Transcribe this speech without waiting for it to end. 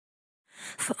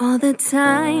For all the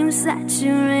times that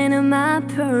you rain on my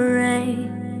parade,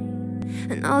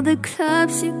 and all the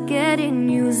clubs you get in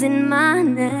using my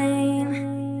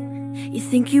name. You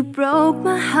think you broke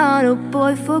my heart, oh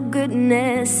boy, for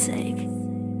goodness sake.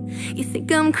 You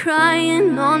think I'm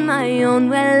crying on my own,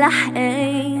 well I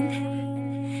ain't.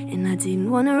 And I didn't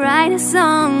wanna write a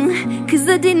song, cause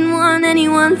I didn't want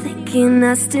anyone thinking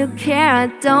I still care, I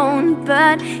don't.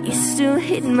 But you still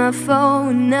hit my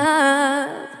phone up.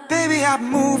 Baby, I'm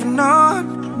moving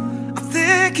on. I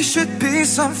think you should be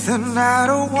something I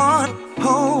don't want.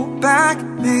 Hold back,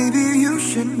 maybe you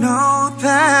should know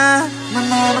that my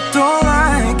mama don't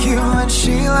like you and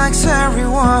she likes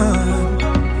everyone.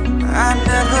 I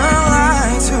never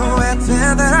lied to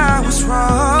admit that I was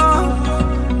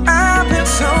wrong. I've been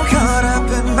so caught up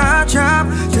in my job,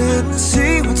 didn't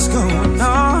see what's going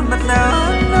on. But now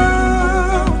I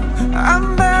know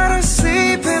I'm better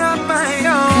sleeping on my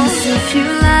own. Cause if you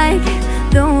like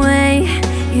the way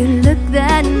you look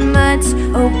that much,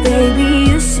 oh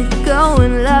baby, you should go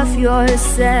and love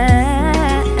yourself.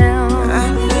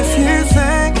 And if you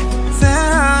think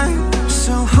that I'm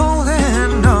still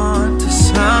holding on to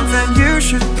something, you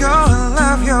should go and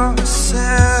love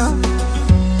yourself.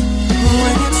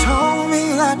 When you told me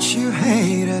that you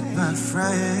hated my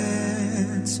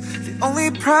friends, the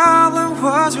only problem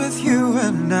was with you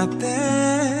and not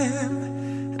them.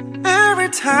 And every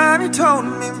time you told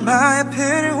me my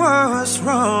opinion was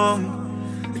wrong,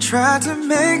 you tried to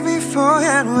make me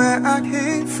forget where I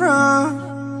came from.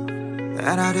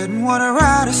 And I didn't want to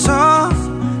write a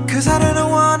song, cause I didn't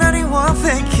want anyone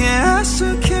thinking I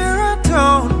still care, I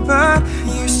don't. But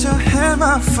you still had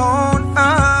my phone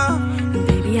up.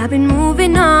 Baby, I've been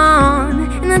moving on,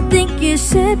 and I think you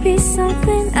should be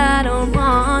something I don't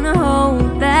wanna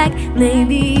hold back.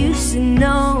 Maybe you should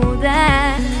know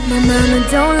that my mama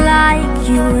don't like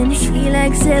you and she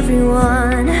likes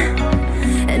everyone.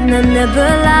 And I never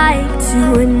like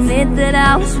to admit that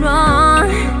I was wrong.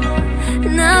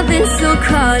 And I've been so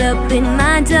caught up in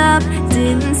my job,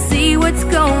 didn't see what's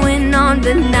going on.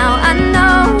 But now I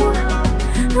know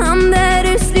I'm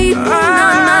better sleeping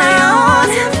on my own.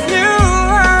 If you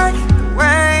like the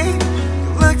way you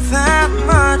look that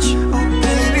much, oh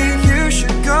baby, you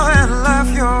should go and love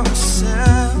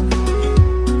yourself.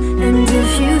 And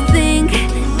if you think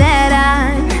that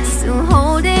I'm still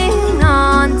holding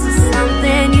on to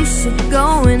something, you should go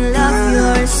and love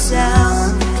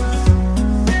yourself.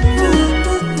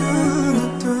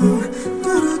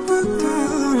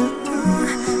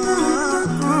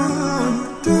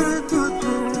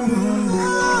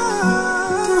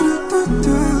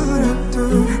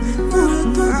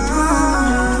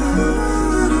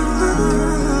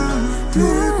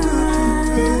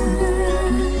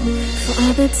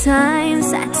 The times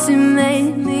that you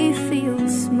made me feel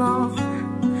small,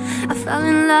 I fell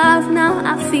in love, now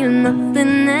I feel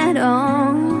nothing at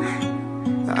all.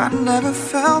 I never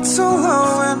felt so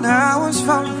low when I was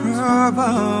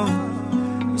vulnerable.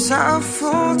 Was I a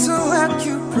fool to let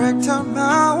you break down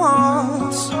my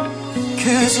walls?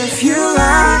 Cause if you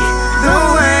like the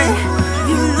way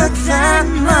you look that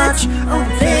much, oh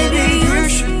baby, you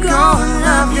should go and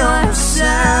love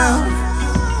yourself.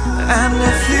 And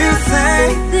if you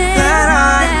think that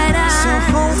I'm still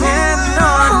holding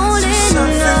on to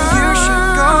something, you should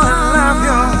go and love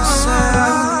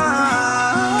yourself.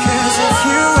 Cause if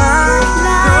you like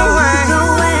the way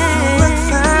you look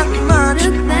that much,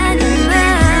 baby,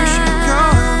 you should go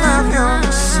and love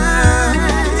yourself.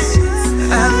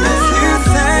 And if you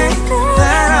think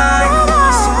that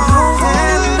I'm still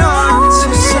holding on to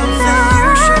something, you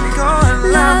should go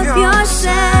and love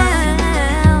yourself.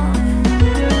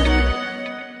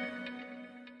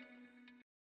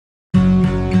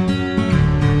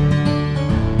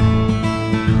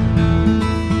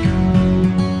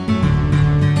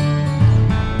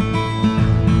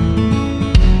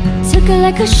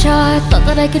 Like a shot, thought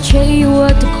that I could trade you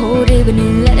up the cold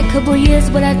evening. Let a couple years,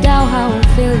 but I doubt how I'm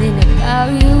feeling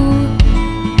about you.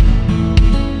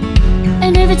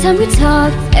 And every time we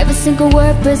talk, every single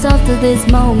word bursts off to this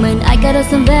moment. I gotta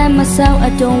survive myself, I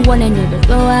don't wanna never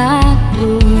go out.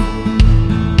 You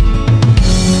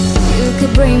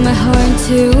could break my heart in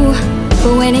two,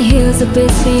 but when it heals, a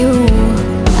bit for you.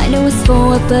 I know it's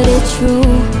forward, but it's true.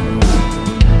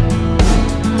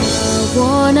 I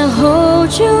wanna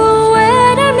hold you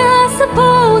when I'm not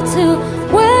supposed to,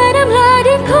 when I'm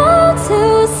lying cold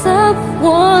to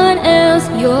someone else.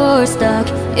 You're stuck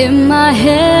in my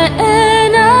head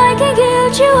and I can't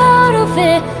get you out of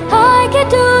it. I can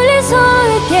do this all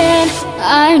again.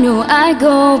 I know I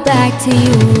go back to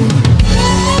you.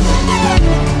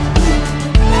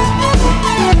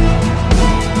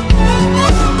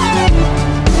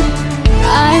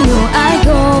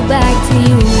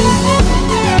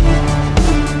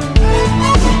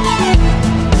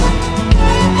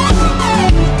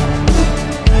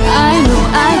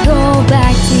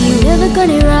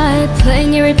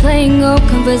 replaying our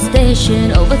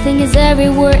conversation. Overthinking every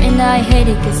word and I hate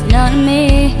it cause it's not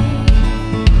me.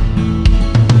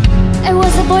 It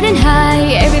was a boarding high,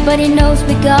 everybody knows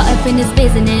we got unfinished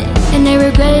business. And I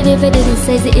regret it if it didn't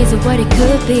say it isn't what it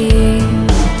could be.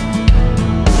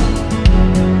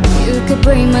 You could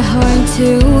break my heart in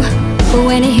two, but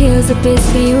when it heals a bit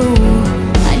for you,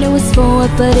 I know it's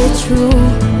forward but it's true.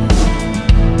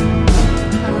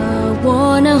 I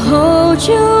wanna hold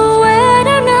you when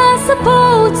I'm not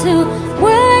supposed to,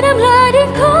 when I'm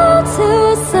lying cold to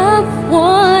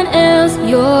someone else.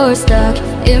 You're stuck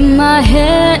in my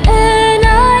head and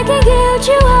I can get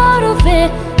you out of it.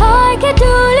 I can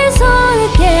do this all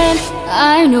again.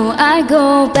 I know I go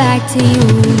back to you.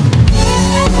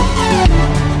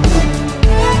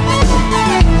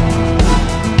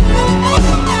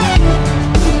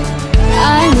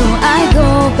 I know I go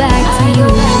back to you.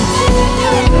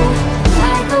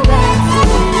 I go back to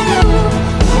you.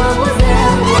 What was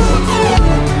that?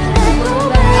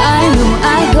 I know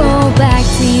I go back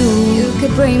to you. You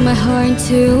could break my heart in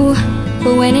two,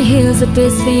 but when it heals up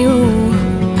it's for you.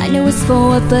 I know it's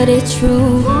forward but it's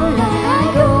true. I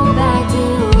go back to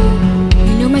you.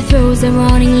 You know my throws are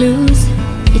running loose.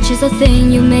 It's just a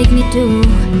thing you make me do.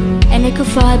 And I could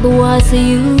fight but what's the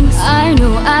use? I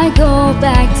know I go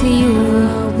back to you.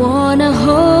 I wanna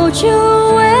hold you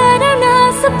when I'm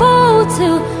not supposed to,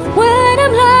 when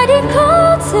I'm lying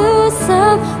cold to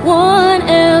someone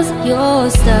else. You're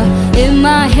stuck in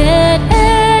my head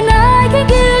and I can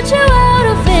get you out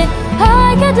of it.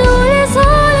 I can do this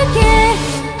all again.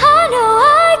 I know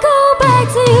I go back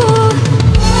to you.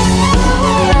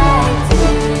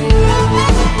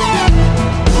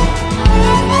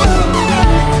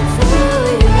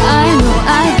 I know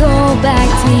I go back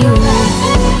to you.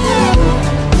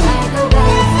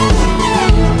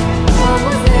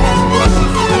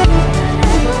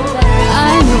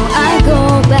 I know I go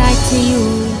back to you.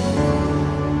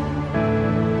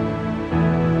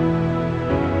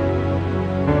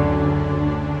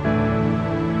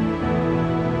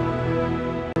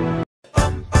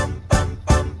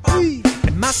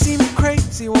 It might seem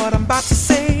crazy what I'm about to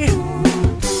say.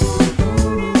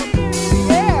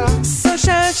 Yeah,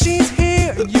 sunshine, she's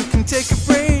here. You can take a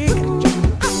break.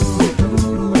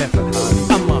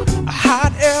 I'm a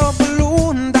hot air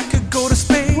balloon that could go to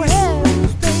space.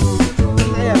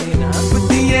 With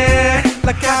the air,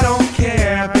 like I don't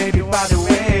care, baby. By the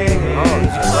way,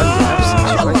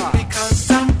 because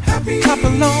I'm happy. Clap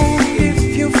along if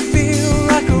you feel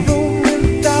like a room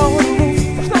without a roof.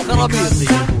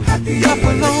 Clap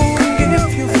along if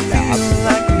you feel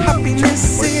like happiness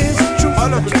is true.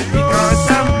 Because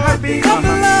I'm happy. Clap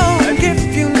along if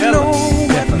you know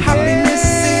what happiness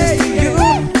is to you.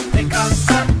 Because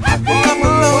I'm happy. Clap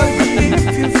along if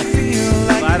you feel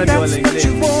like that's what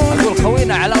you want. أقول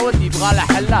خوينا علاودي يبغى له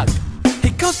حلاق.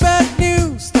 Here comes bad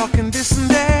news, talking this and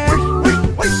that.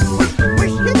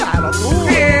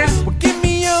 Yeah, well, give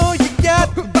me all you got,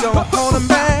 don't hold 'em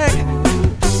back.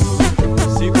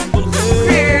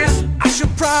 Yeah, I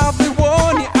should probably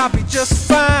warn you, I'll be just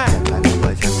fine.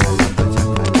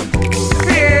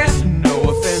 Yeah, no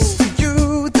offense to you,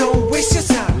 don't waste your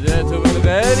time.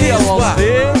 Here's why.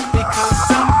 Because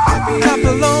I'm happy. Clap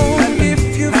along if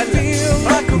you feel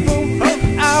like a room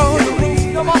without a roof.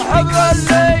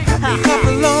 Clap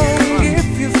along if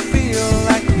you feel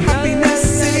like happiness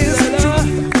is the truth.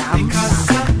 Because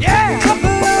clap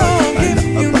along if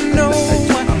you know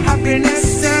what happiness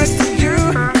is to you.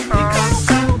 Because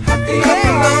clap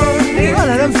along if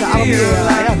you feel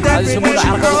like that's what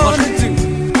you wanna do.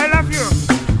 I love you.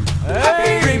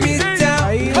 Bring me down.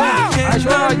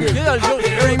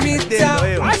 Bring me down.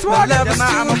 My love is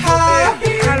too high.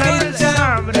 Bring me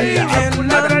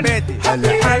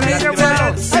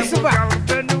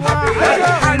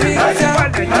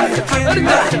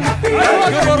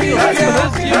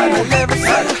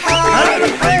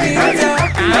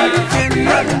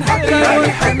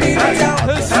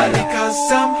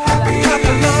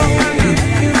down.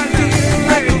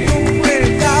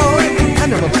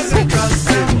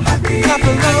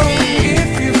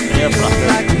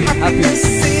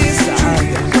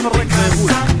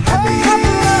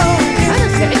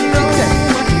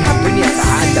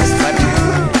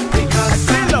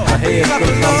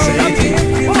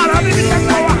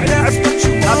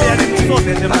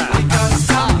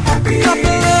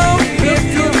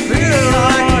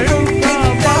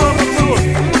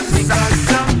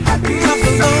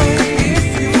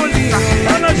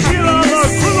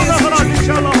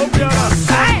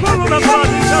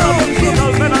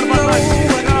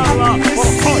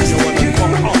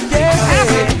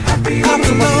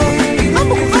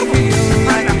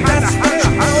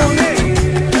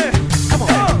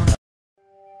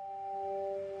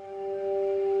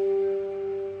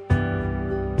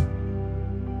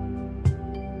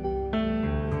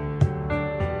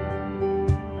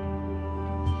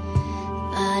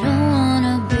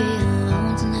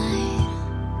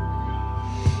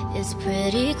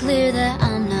 pretty clear that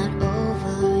I'm not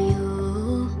over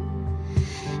you.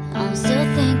 I'm still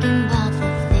thinking about the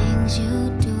things you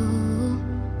do.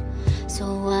 So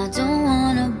I don't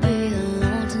wanna be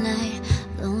alone tonight,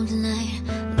 alone tonight,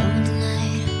 alone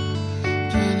tonight.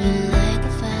 Can you light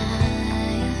the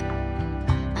fire?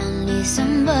 I need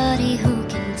somebody who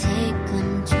can take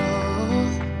control.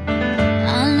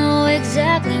 I know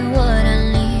exactly what I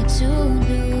need to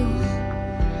do,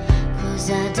 'cause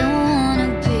I don't wanna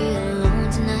be alone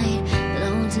tonight,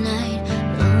 alone tonight,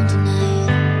 alone tonight.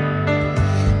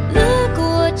 Look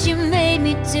what you made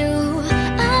me do.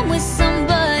 I'm with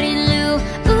somebody new.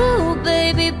 Ooh,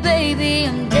 baby, baby,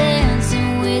 I'm dancing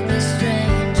with a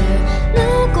stranger.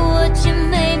 Look what you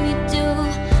made me do.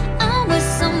 I'm with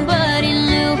somebody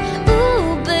new. Ooh,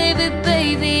 baby,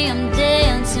 baby, I'm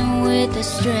dancing with a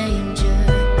stranger.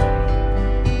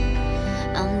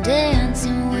 I'm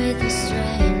dancing with a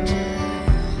stranger.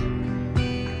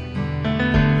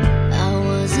 I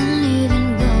wasn't even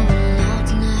going out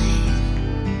tonight,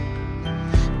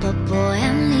 but boy,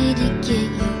 I need to get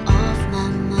you off my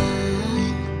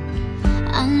mind.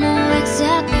 I know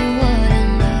exactly what I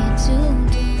need to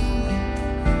do.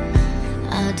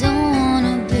 I don't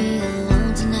wanna be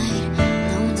alone tonight,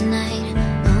 alone tonight,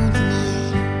 alone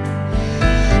tonight.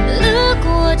 Look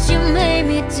what you made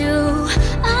me do.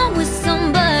 I'm with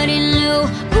somebody new.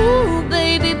 Ooh,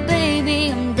 baby, baby,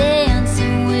 I'm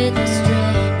dancing with a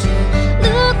stranger.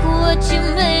 Look what you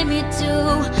made me do.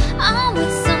 I'm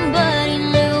with somebody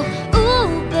new. Ooh,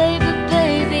 baby,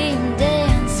 baby, I'm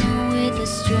dancing with a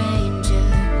stranger.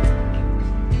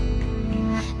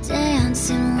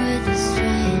 Dancing with a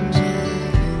stranger.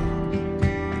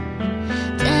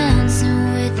 Dancing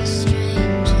with a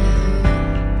stranger.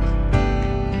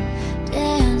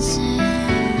 Dancing.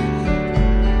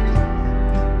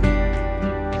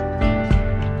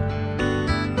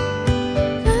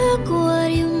 Look what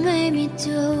you made me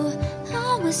do.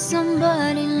 I'm with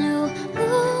somebody new.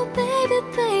 Ooh, baby,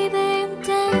 baby, I'm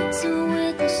dancing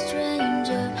with a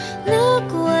stranger. Look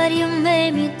what you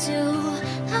made me do.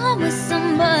 I'm with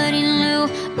somebody new.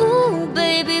 Ooh,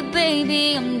 baby, baby,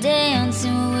 I'm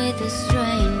dancing with a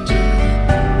stranger.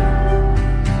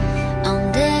 I'm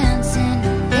dancing,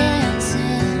 I'm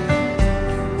dancing.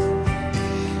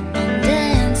 I'm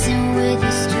dancing with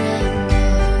a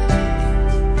stranger.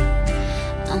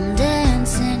 I'm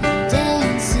dancing, I'm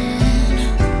dancing.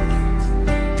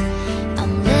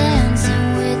 I'm dancing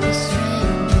with a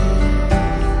stranger.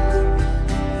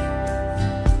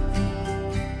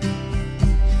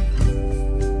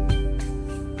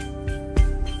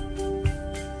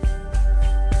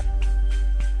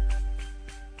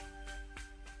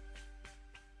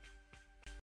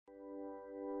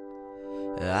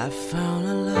 I found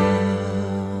a love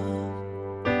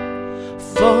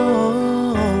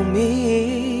for me.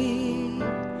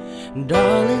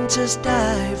 Darling, just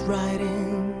dive right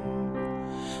in,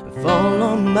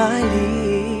 follow my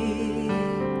lead.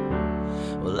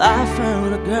 Well, I found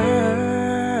a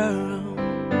girl,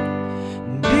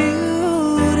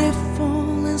 beautiful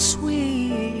and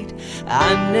sweet. I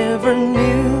never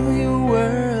knew you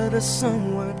were the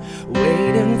someone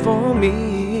waiting for me.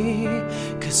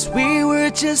 'Cause we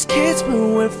were just kids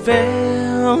when we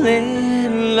fell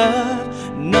in love,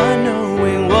 not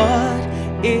knowing what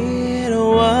it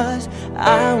was.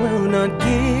 I will not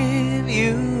give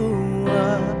you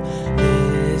up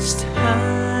this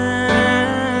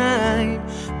time.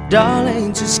 Darling,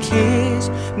 just kiss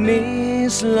me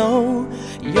slow.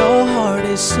 Your heart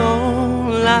is so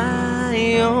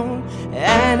lion,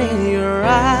 and in your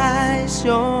eyes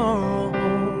you're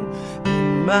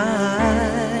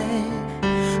mine.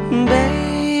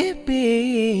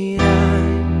 Baby,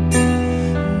 I'm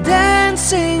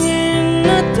dancing in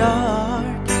the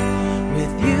dark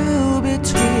with you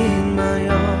between my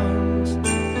arms,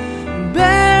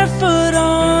 barefoot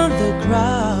on the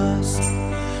grass,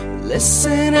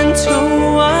 listening to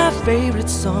our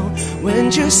favorite song. When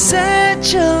you said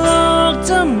you looked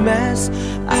a mess,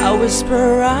 I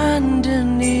whisper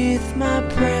underneath my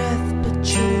breath, but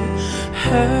you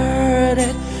heard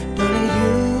it. Darling,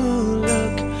 you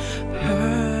look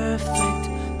perfect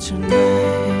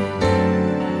tonight.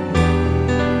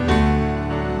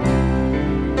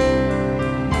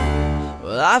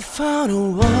 Well, I found a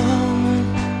woman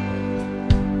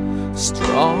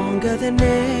stronger than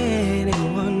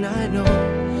anyone I know.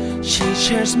 She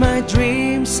shares my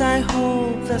dreams. I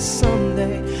hope that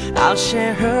someday I'll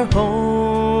share her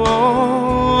home.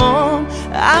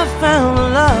 I found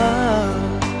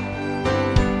love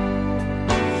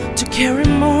to carry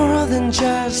more than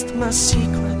just my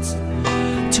secrets,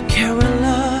 to carry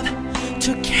love,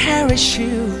 to carry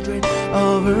children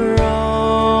of her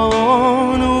own.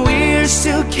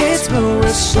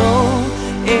 we're so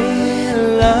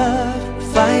in love,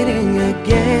 fighting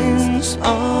against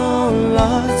all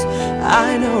odds.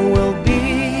 I know we'll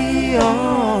be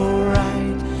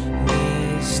alright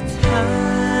this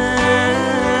time.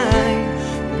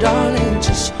 Darling,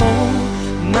 just hold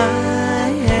my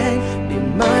hand, be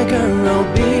my girl,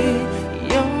 be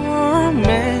your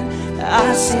man.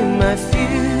 I see my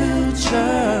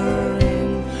future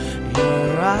in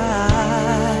your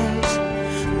eyes,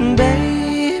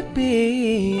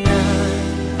 baby.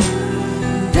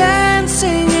 I'm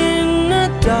dancing in the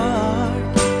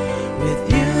dark with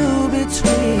you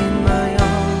between my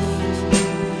arms,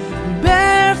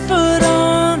 barefoot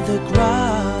on the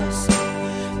grass,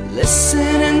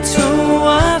 listening to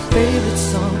our favorite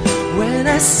song. When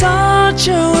I saw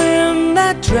you in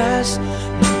that dress,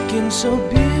 looking so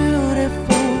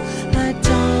beautiful, I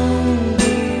don't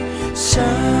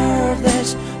deserve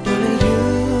this. Don't you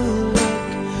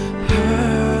look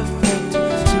perfect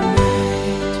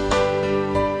tonight?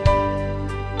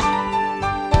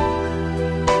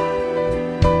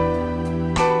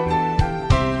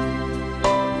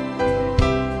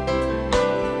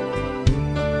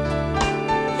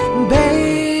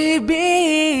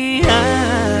 Baby,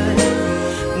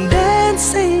 I'm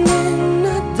dancing in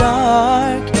the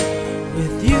dark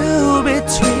with you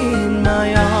between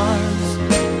my arms,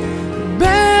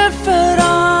 barefoot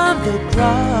on the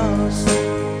grass,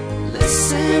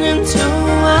 listening to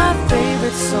our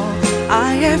favorite song.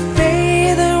 I have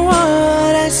faith in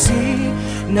what I see.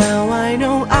 Now I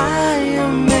know I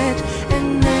am met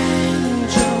an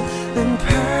angel in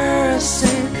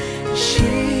person.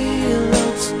 She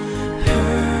looks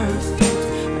perfect.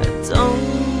 I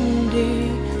don't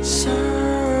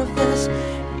deserve this.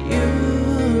 You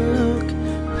look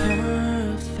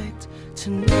perfect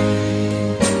tonight.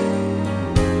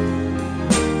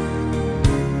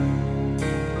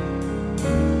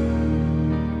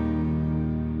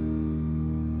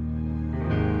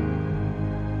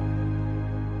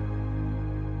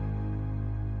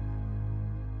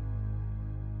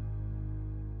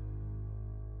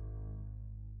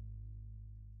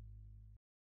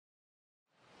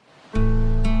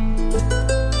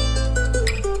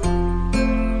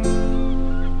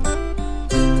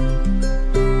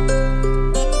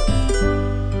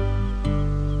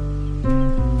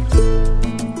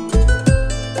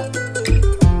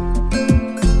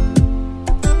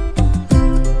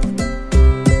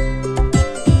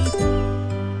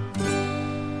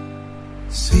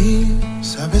 Sí,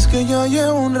 sabes que ya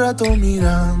llevo un rato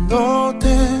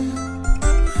mirándote.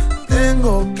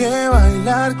 Tengo que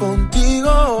bailar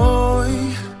contigo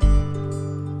hoy.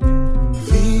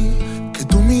 Vi que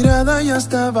tu mirada ya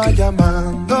estaba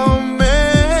llamándome.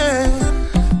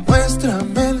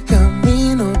 Muéstrame el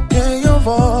camino que yo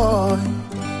voy.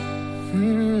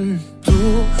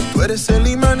 Tú eres el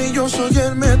imán y yo soy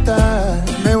el metal.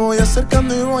 Me voy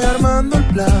acercando y voy armando el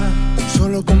plan.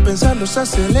 Solo con pensarlo se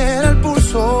acelera el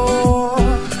pulso.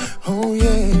 Oh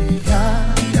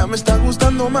yeah, ya me está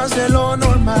gustando más de lo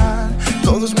normal.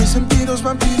 Todos mis sentidos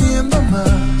van pidiendo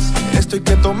más. Esto hay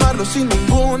que tomarlo sin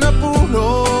ningún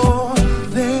apuro.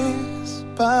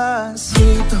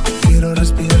 Despacito, quiero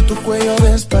respirar tu cuello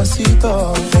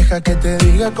despacito. Deja que te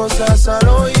diga cosas al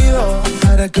oído,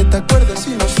 para que te acuerdes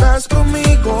si no estás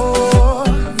conmigo.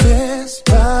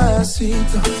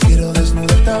 Despacito, quiero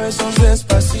desnudarte a besos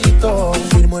despacito.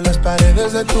 Firmo en las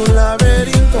paredes de tu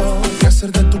laberinto y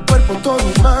hacer de tu cuerpo todo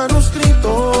un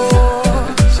manuscrito.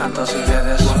 Santos y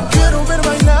Guedes. Quiero ver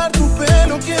bailar tu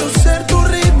pelo, quiero ser tu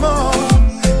ritmo.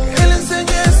 Que le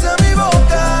enseñes a mi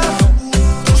boca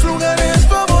tus lugares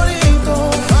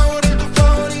favoritos.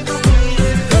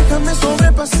 Déjame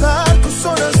sobrepasar tus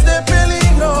zonas de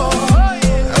peligro,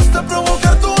 hasta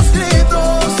provocar tus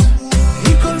gritos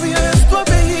y que olvides tu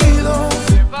apellido.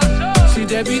 Si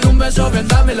te pido un beso, ven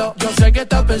dámelo. Yo sé que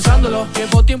estás pensándolo,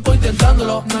 llevo tiempo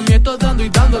intentándolo. No miento dando y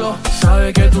dándolo.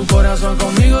 Sabe que tu corazón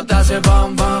conmigo te hace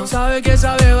pam pam. Sabe que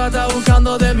esa beba está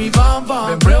buscando de mi pam pam.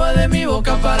 Ven, prueba de mi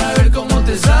boca para ver cómo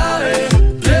te sabe.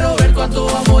 Quiero ver cuánto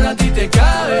amor a ti te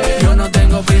cabe. Yo no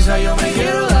tengo prisa, yo me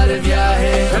quiero dar el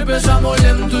viaje. Empezamos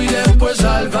lento y después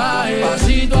salvaje.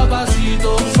 Pasito a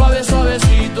pasito, suave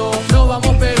suavecito, nos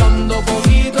vamos pegando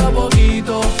poquito a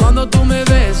poquito. Cuando tú me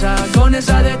besas con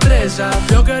esa destreza,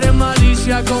 yo que eres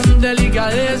malicia con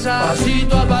delicadeza.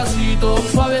 Pasito a pasito,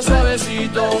 suave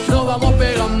suavecito, nos vamos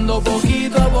pegando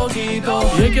poquito a poquito.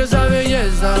 Y es que esa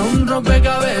belleza, un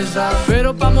rompecabezas,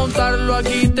 pero pa' montarlo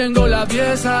aquí tengo la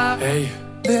pieza. Hey.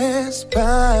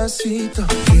 Despacito,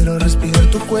 quiero respirar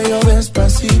tu cuello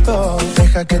despacito.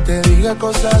 Deja que te diga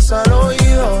cosas al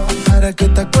oído, para que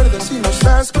te acuerdes si no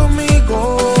estás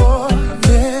conmigo.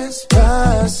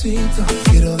 Despacito, despacito.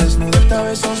 Quiero desnudarte a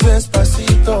besos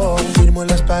despacito. Firmo en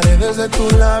las paredes de tu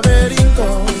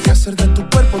laberinto y hacer de tu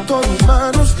cuerpo todo un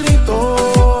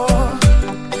manuscrito.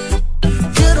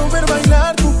 Quiero ver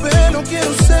bailar tu pelo,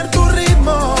 quiero ser tu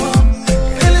ritmo.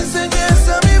 Que le enseñes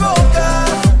a mi boca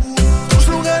tus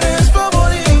lugares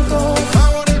favoritos.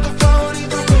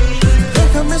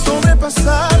 Déjame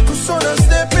sobrepasar tus zonas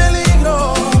de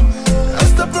peligro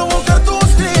hasta provocar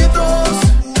tus gritos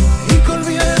y que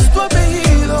olvides tu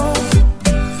apellido.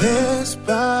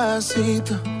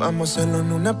 Despacito, vamos a hacerlo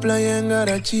en una playa en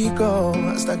Garachico,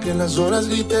 hasta que las olas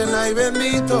griten ay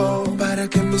bendito, para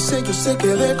que mi sello se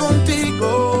quede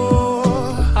contigo.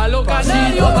 A lo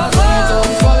canario, pasito,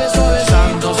 suave,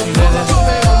 suavecito, si me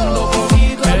despegando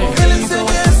poquito a poquito. Que le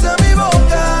enseñes a mi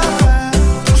boca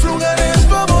tus lugares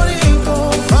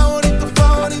favoritos. Favorito,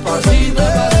 favorito, Pasito,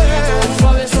 pasito,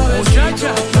 suave, suavecito.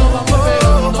 Muchacha, nos vamos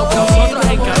pegando nosotros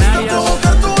en hasta Canarias.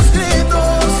 provocar tus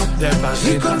gritos y que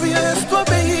Despacito. olvides tu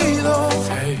apellido.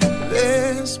 Hey.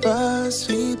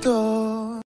 Despacito.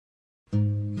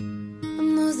 I'm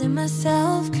losing my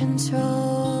self-control.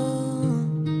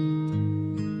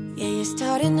 Yeah, you're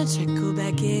starting to trickle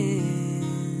back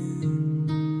in,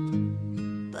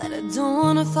 but I don't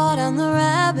wanna fall down the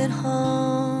rabbit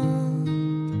hole.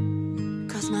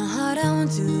 Cross my heart, I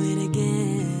won't do it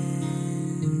again.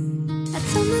 I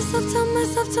tell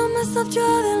myself,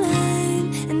 draw the line.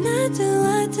 And I do.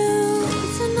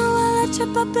 Once in a while I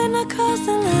trip up and I cross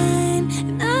the line,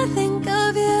 and I think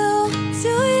of you. 2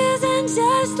 years and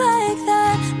just like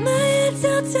that, my head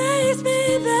still takes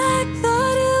me back.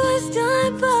 Thought it was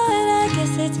done, but I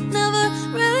guess it's never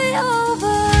really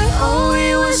over. Oh,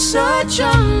 we were such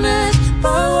a mess,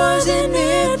 but wasn't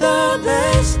it the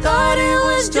best? Thought it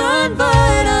was done,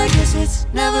 but I guess it's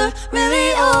never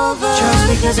really over. Just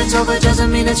because it's over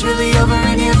doesn't mean it's really over.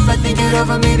 And if I think it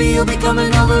over, maybe you'll be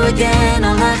coming over again.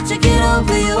 I'll have to get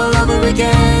over you all over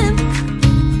again.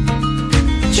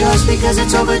 Just because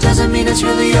it's over doesn't mean it's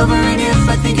really over. And if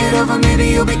I think it over, maybe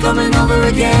you'll be coming over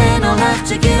again. I'll have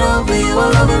to get over you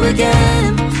all over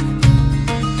again.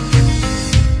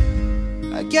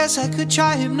 I guess I could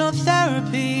try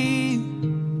hypnotherapy.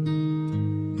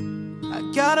 I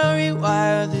gotta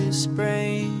rewire this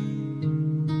brain,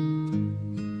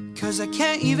 'cause I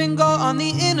can't even go on the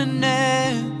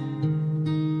internet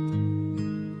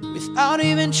without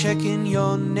even checking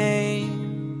your name.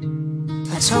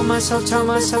 I tell myself,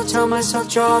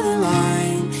 draw the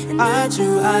line. And I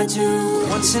do.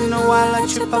 Once in a while I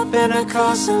trip up and I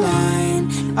cross the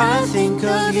line. I think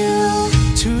of you.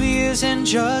 2 years and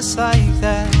just like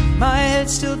that, my head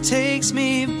still takes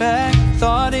me back.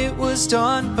 Thought it was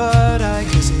done, but I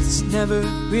guess it's never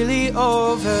really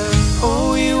over.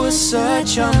 Oh, we were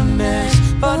such a mess,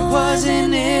 but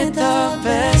wasn't it the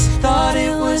best? Thought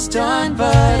it was done,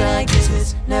 but I guess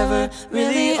it's never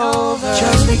really over.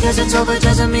 Just because it's over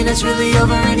doesn't mean it's really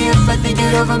over. And if I think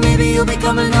it over, maybe you'll be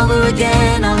coming over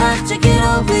again. I'll have to get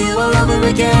over you all over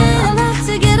again. I'll have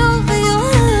to get over you.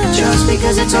 Just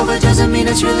because it's over doesn't mean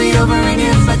it's really over. And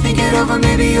if I think it over,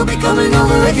 maybe you'll be coming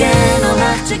over again. I'll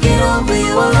have to get over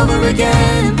you all over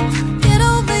again. Get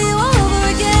over you all over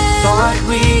again. Thought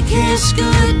we kissed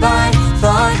goodbye,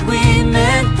 thought we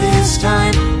meant this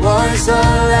time was the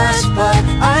last, but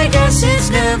I guess it's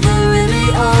never really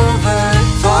over.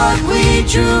 Thought we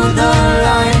drew the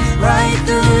line right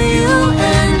through you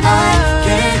and I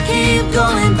can't keep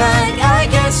going back. I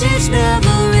guess it's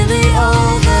never really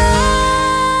over.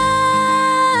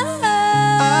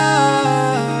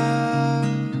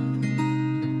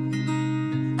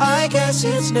 I guess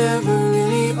it's never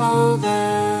really over.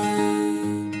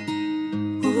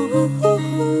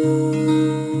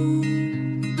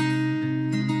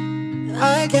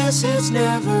 I guess it's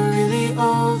never really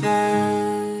over.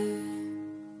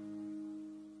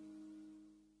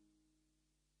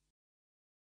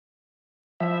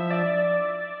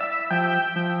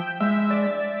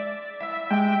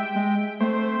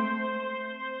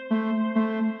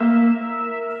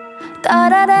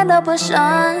 Thought I'd end up with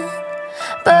Sean,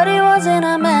 but he wasn't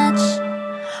a match.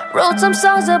 Wrote some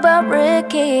songs about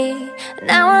Ricky,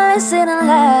 now I listen and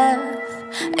laugh.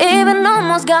 Even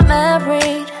almost got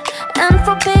married, and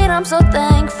for Pete I'm so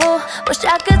thankful. Wish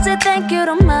I could say thank you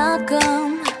to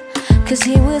Malcolm, 'cause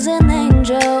he was an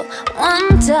angel.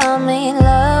 One taught me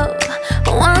love,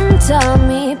 one taught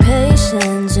me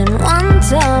patience, and one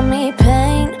taught me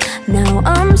pain. Now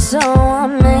I'm so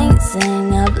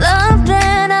amazing. I've loved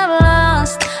and I've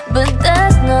lost, but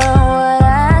that's not what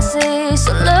I see.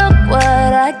 So look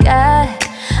what I got,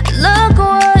 look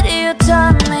what you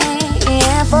taught me.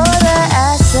 And for that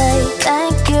I say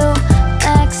thank you,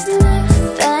 next.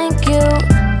 Thank you,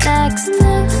 next.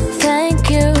 Thank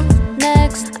you,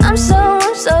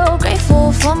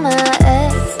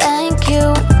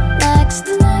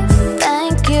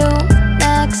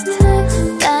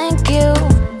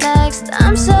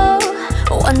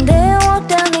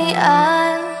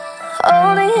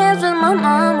 weekends with my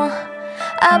mama,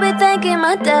 I be thanking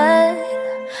my dad,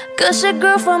 'cause she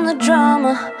grew from the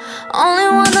drama. Only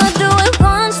wanna do it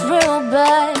once real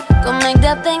bad, go make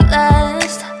that thing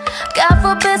last. God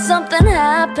forbid something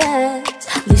happens,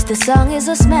 at least the song is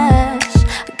a smash.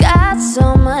 I got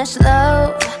so much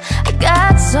love, I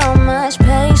got so much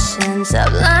patience.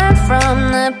 I've learned from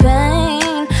the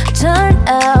pain, turned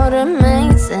out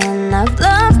amazing. I've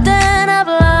loved and I've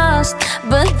lost,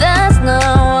 but that's not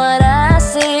what I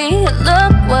see.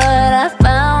 Look what I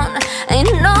found,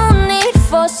 ain't no need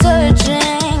for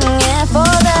searching. And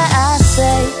for that I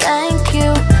say thank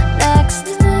you, next.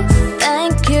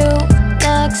 Thank you,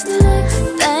 next.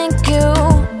 Thank you,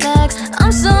 next.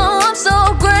 I'm so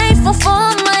grateful for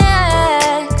my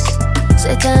ex.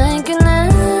 Say thank you,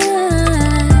 next.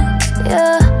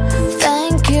 Yeah,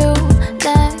 thank you,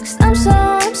 next. I'm so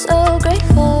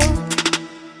grateful.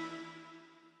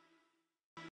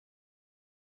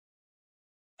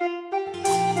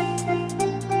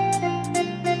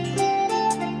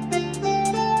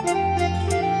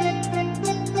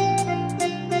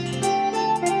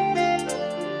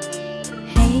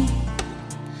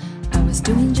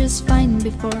 Doing just fine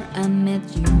before I met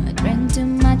you. I drank too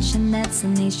much and that's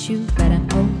an issue, but I'm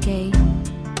okay.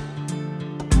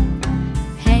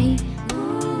 Hey,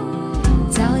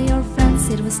 tell your friends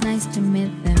it was nice to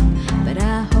meet them, but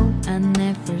I hope I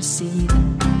never see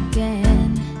them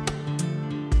again.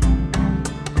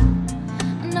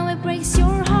 I know it breaks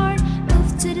your heart.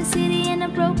 Moved to the city in a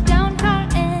broke down car,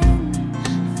 and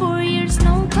 4 years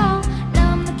no call. Now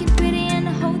I'm looking pretty in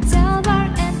a hotel bar,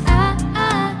 and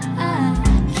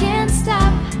can't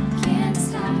stop,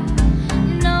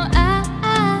 no, I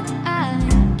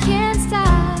can't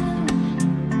stop.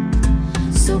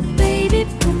 So baby,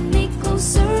 pull me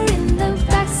closer in the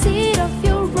backseat of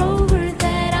your Rover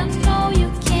that I know you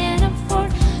can't afford.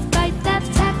 Write that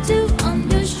tattoo on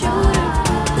your shoulder,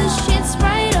 put the sheets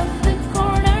right off the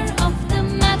corner of the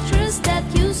mattress that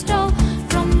you stole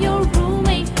from your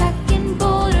roommate back in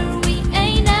Boulder. We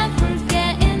ain't ever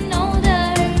getting older.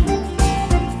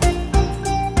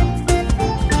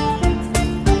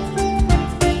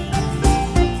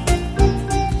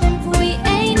 We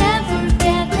ain't ever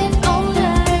getting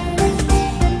older.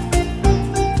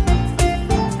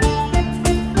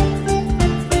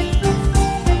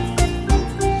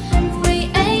 We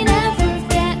ain't ever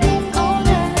getting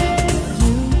older.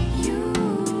 You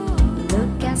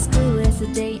look as cool as the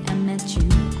day I met you.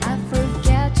 I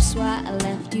forget just why I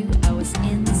left you. I was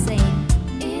insane.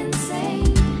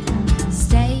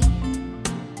 Stay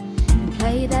and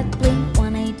play that Blink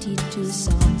 182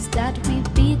 songs that we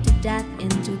beat to death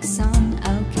into the song.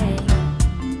 Okay.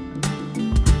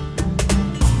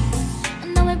 I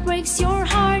know it breaks your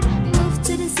heart. Moved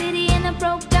to the city in a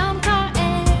broke down car,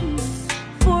 and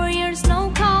 4 years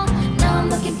no call. Now I'm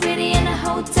looking pretty in a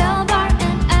hotel bar,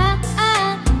 and I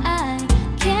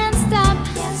can't stop.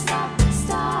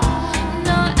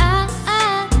 No, I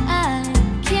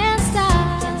can't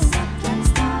stop.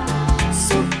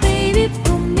 So baby,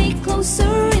 pull me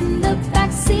closer in the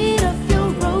backseat of your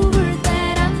Rover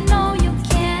that I know you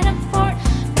can't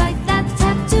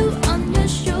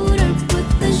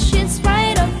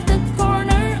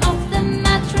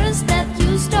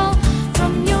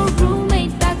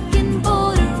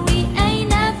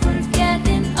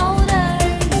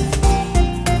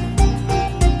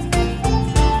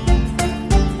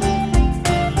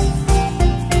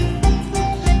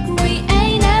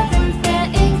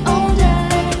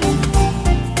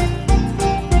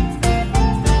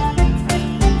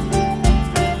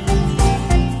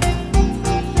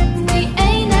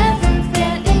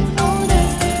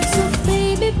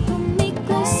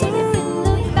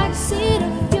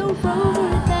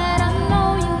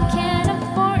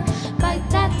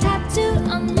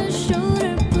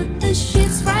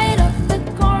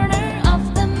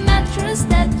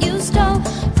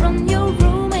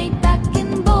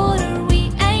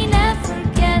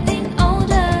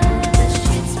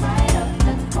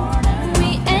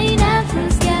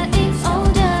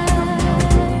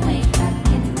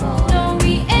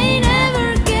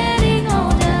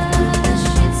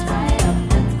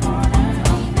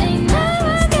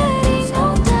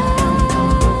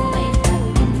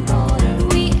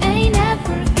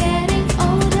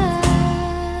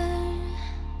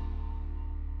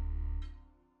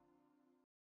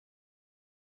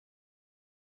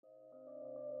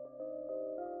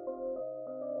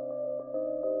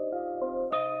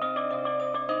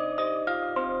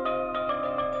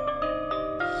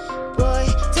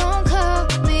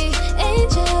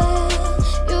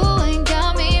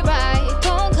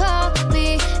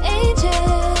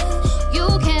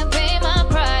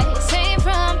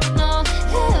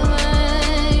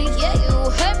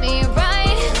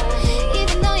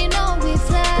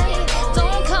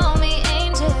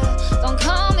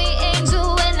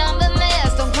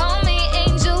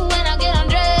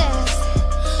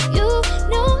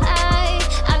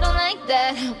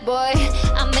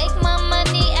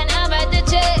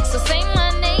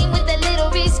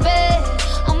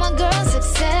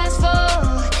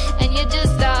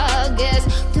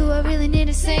really need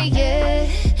to say it?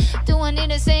 Do I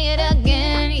need to say it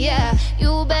again? Yeah,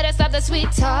 you better stop the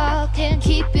sweet talk and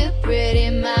keep your pretty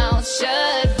mouth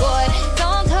shut. Boy,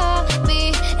 don't call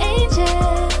me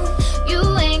angel,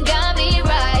 you ain't got me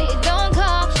right. Don't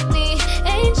call me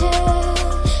angel,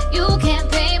 you can't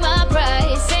pay my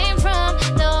price. Ain't from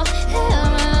no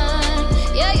heaven,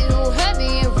 yeah, you heard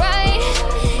me right.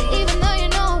 Even though you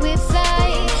know it's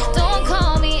like, don't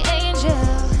call me angel.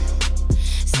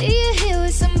 See you here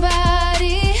with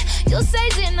somebody, you'll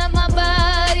sizen up my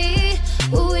body.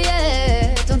 Ooh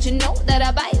yeah, don't you know that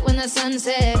I bite when the sun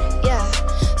sets? Yeah,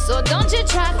 so don't you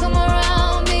try come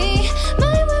around me.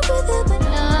 My work with it but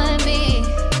not me.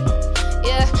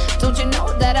 Yeah, don't you know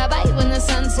that I bite when the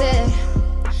sun sets?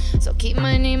 So keep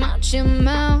my name out your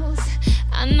mouth,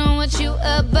 I know what you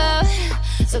about.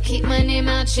 So keep my name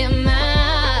out your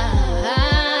mouth.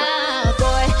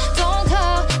 Boy, don't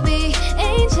call me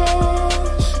angel,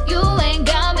 you ain't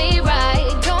got me right.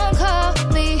 Don't call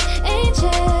me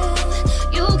angel,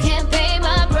 you can't pay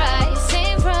my price.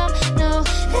 Ain't from no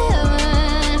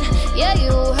heaven, yeah,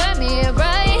 you heard me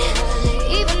right.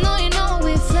 Even though you know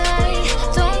it's like,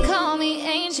 don't call me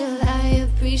angel. I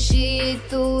appreciate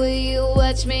the way you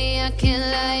watch me, I can't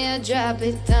lie. I drop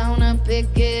it down, I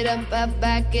pick it up, I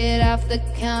back it off the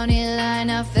county line.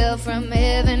 I fell from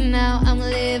heaven, now I'm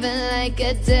living like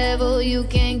a devil. You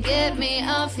can't get me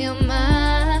off your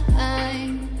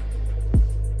mind.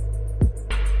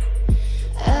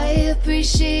 I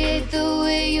appreciate the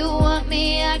way you want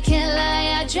me, I can't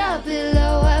lie. I drop it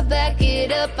low, I back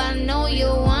it up, I know you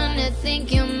wanna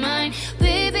think you're mine.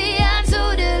 Baby, I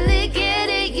totally get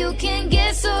it, you can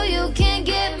get so you can't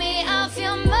get me off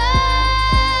your mind.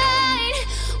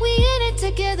 We in it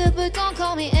together, but don't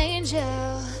call me angel.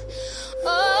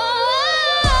 Oh,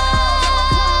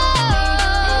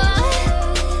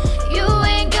 you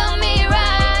ain't got me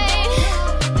right.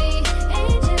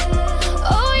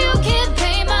 Oh, you can't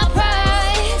pay my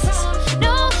price.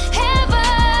 No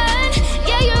heaven,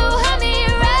 yeah, you heard me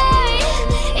right.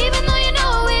 Even though you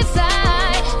know it's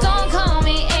like, don't call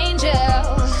me angel.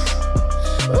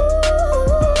 Ooh,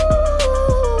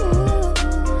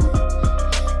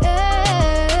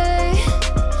 hey,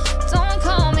 don't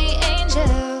call me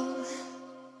angel.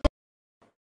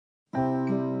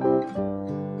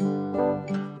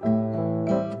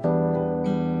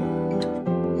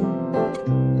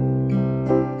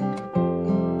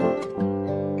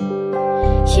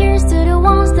 Cheers to the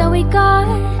ones that we got.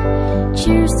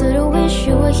 Cheers to the wish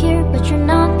you were here, but you're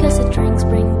not. Cause the drinks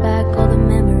bring back all the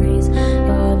memories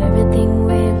of everything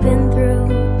we've been through.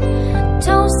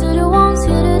 Toast to the ones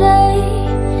here today.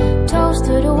 Toast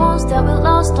to the ones that we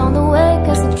lost on the way.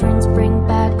 Cause the drinks bring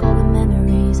back all the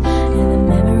memories, and the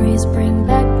memories bring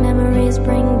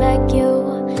back you.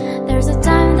 There's a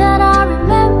time that I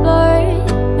remember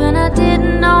when I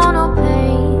didn't know no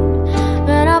pain,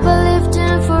 when I believed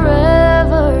in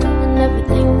forever and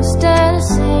everything would stay the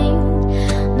same.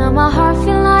 Now my heart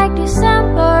feel like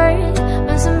December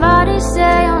when somebody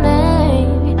say your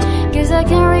name. Cause I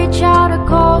can't reach out to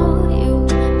call you,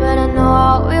 but I know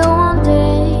I will one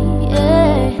day.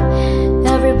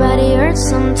 Yeah. Everybody hurts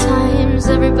sometimes,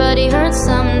 everybody hurts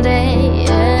someday.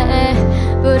 Yeah.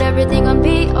 But everything gon'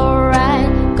 be alright.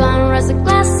 Gonna raise a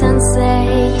glass and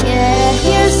say, yeah.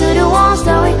 Here's to the ones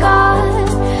that we got.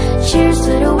 Cheers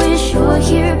to the wish you were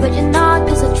here, but you're not.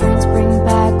 Cause the drinks bring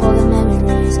back all the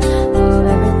memories of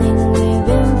everything we've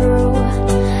been through.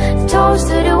 Toast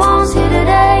to the ones here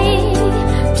today.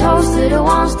 Toast to the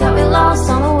ones that we lost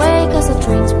on the way. Cause the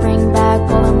drinks bring back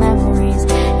all the memories,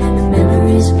 and the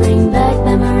memories bring back you.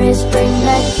 Memories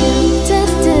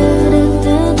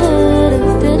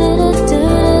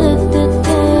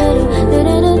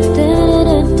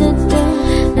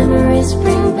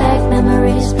bring back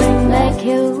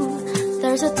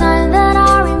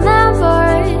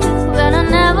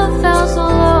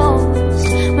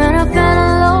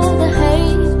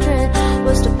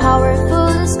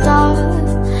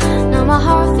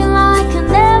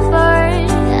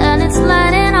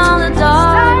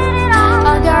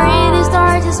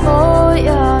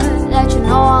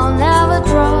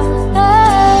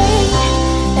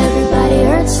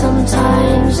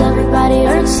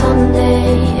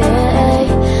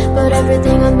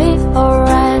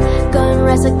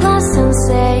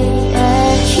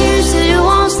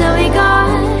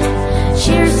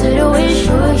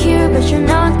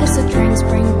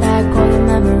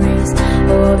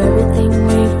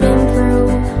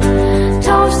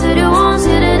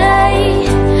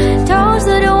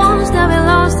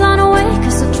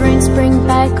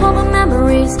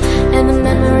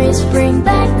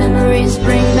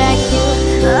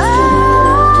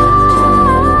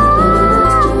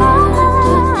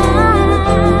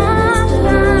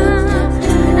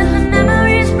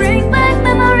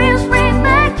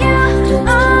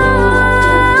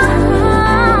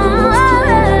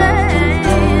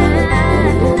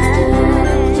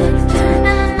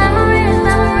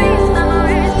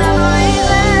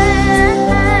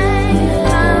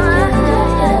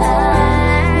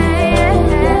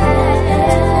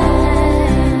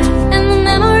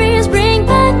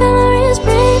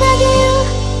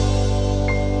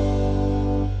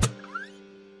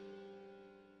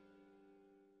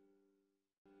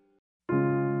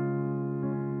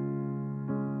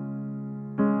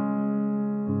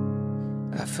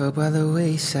I fell by the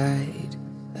wayside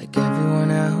like everyone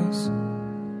else.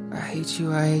 I hate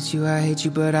you, I hate you, I hate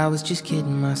you, but I was just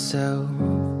kidding myself.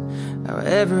 Now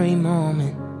every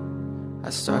moment I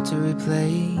start to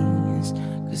replace,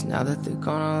 'cause now that they're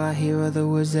gone, all I hear are the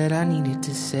words that I needed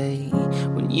to say.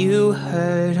 When you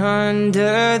hurt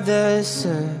under the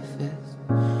surface,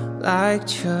 like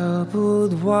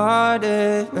troubled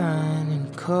water running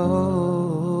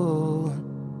cold.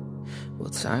 Well,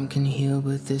 time can heal,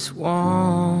 but this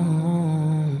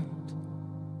won't.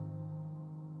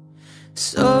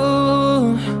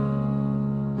 So,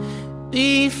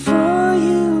 before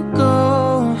you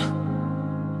go,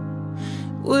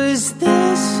 was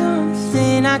there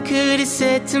something I could have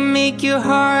said to make your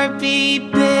heart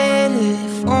beat better?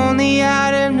 If only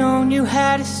I'd have known you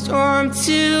had a storm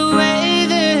to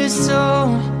weather. So,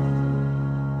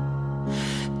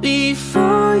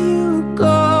 before you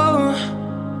go,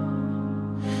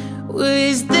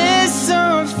 was there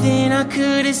something I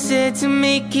could have said to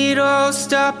make it all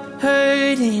stop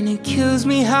hurting? It kills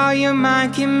me how your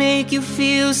mind can make you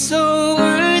feel so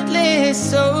worthless.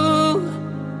 So,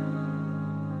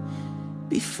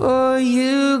 before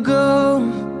you go,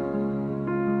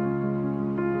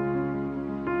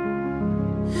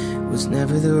 was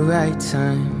never the right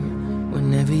time.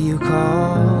 Whenever you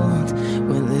called,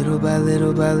 went little by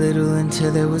little by little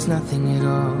until there was nothing at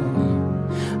all.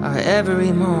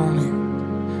 Every moment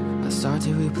I start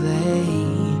to replay,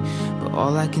 but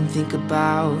all I can think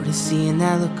about is seeing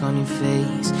that look on your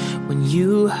face when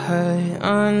you hurt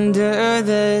under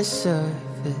the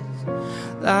surface,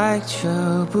 like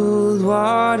troubled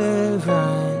water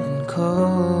running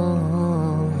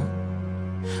cold.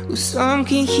 Well, some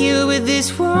can heal with this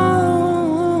one.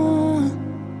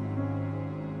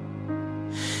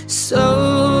 So,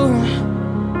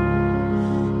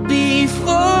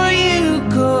 before you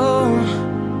go,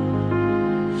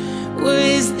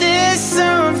 was there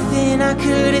something I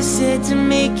could have said to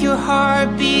make your heart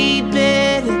beat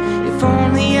better? If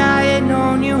only I had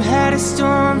known you had a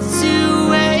storm to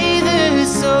weather.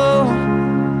 So,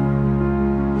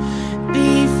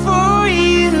 before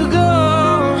you go,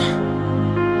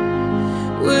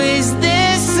 was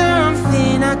there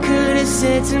something I could have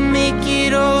said to make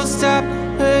it all stop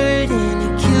hurting?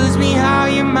 It kills me how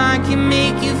your mind can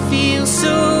make you feel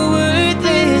so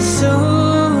worthless. So,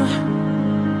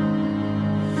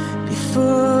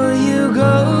 before you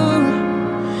go,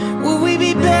 would we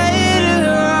be better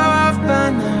off by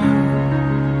now?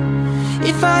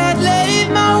 If I had let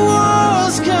my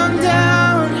walls come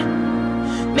down,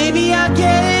 maybe I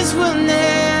guess we'll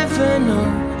never know.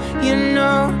 You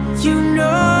know, you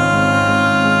know.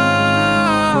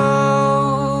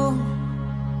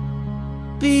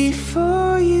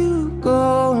 Before you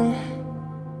go,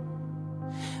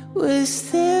 was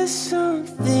there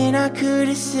something I could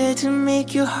have said to make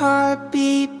your heart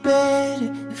beat better?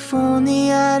 If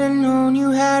only I'd have known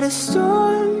you had a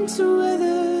storm to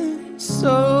weather.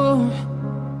 So,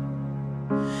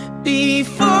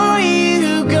 before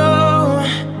you go,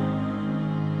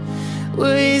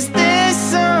 was there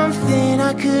something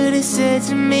I could have said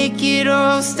to make it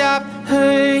all stop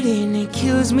hurting? It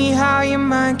kills me how your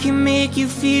mind can make you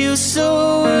feel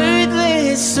so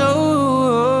worthless.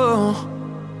 So,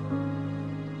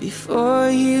 before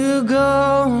you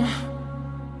go.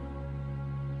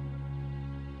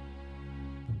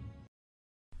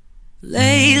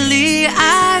 Lately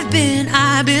I've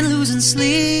been losing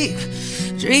sleep,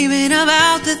 dreaming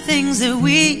about the things that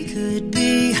we could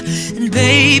be. And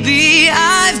baby,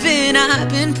 I've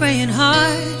been praying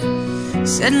hard.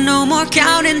 Said no more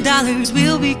counting dollars,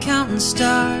 we'll be counting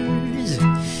stars.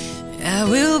 Yeah,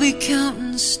 we'll be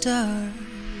counting stars.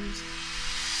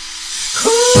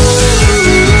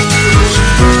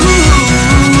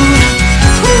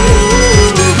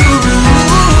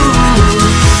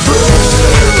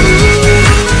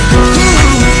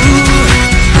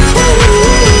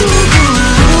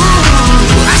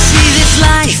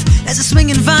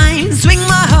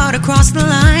 Across the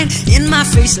line, in my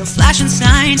face a flashing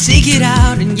sign. Seek it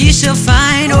out and ye shall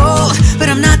find. Old, but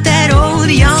I'm not that old.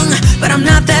 Young, but I'm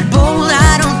not that bold.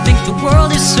 I don't think the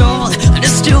world is sold. I'm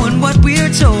just doing what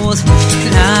we're told.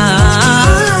 And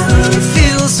I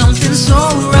feel something so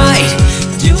right,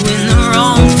 doing the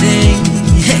wrong thing.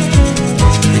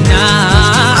 And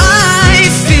I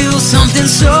feel something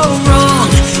so wrong,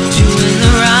 doing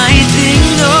the right thing.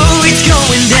 Oh, it's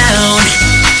going down.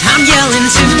 I'm yelling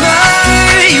timber.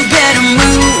 You better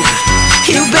move,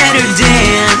 you better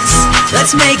dance.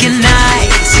 Let's make a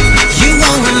night you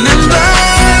won't remember.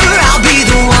 I'll be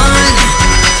the one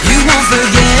you won't forget.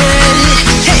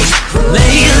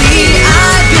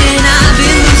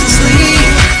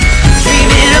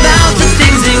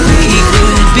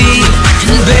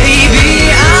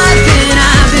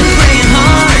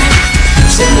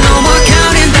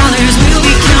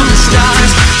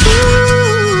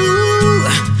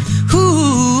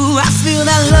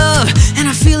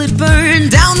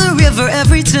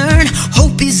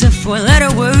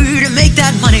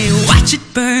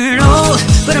 burn old,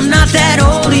 but I'm not that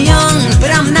old. Young,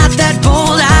 but I'm not that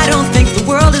bold. I don't think the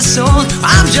world is sold.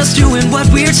 I'm just doing what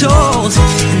we're told.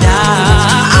 And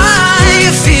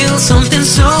I feel something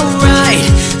so right,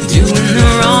 doing the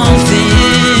wrong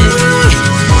thing.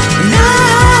 And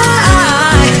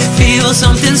I feel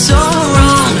something so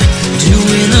wrong,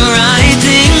 doing the right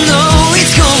thing. Oh,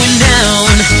 it's going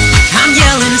down. I'm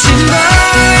yelling timber,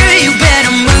 you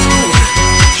better move,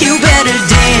 you better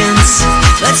dance.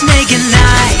 Let's make a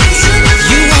night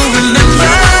you won't remember.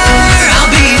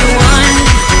 I'll be the one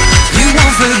you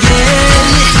won't forget.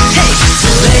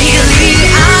 Hey, lately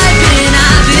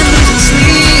I've been losing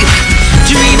sleep,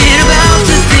 dreaming about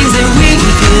the things that we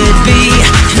could be.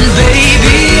 And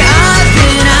baby, I've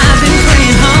been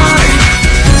praying hard.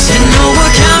 Said no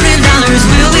more counting dollars,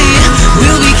 we'll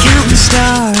be counting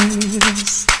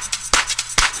stars.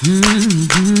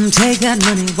 Take that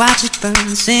money, watch it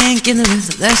burn, sink in the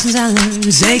river, lessons I learned.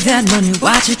 Take that money,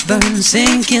 watch it burn,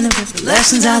 sink in the river,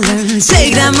 lessons I learned.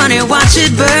 Take that money, watch it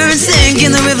burn, sink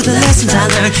in the river, the lessons I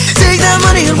learned. Take that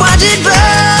money and watch it burn.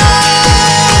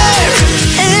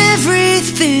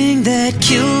 Everything that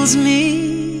kills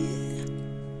me,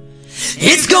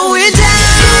 it's going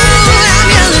down.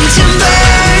 I'm yelling timber,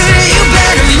 you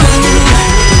better move,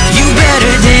 you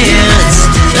better dance.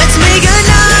 Let's make a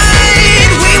night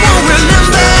we won't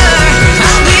remember.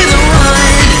 I'll be the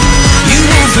one you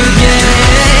won't forget.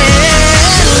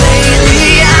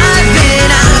 Lately I've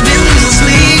been losing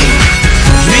sleep,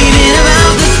 dreaming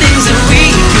about the things that we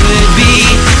could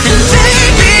be. And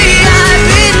baby,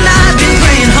 I've been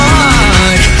praying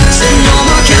hard. Said no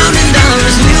more counting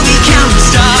dollars, we'll be counting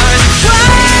stars. Whoa,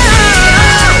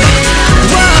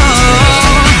 whoa, whoa,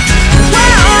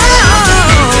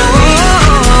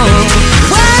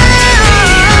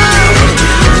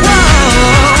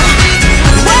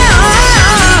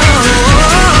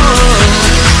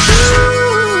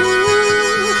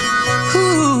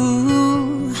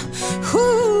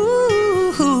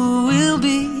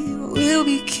 we'll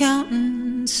be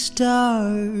counting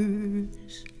stars.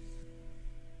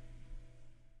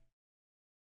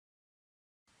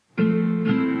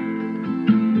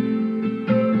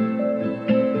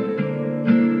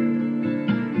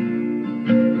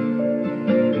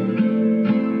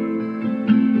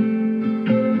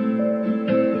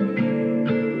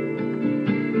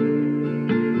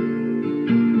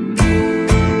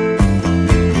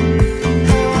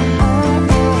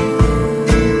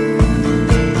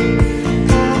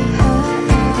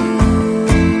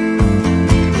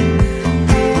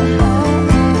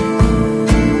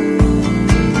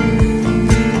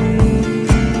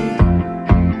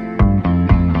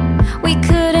 We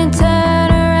couldn't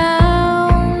turn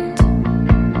around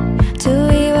till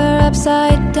we were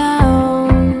upside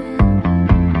down.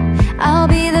 I'll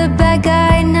be the bad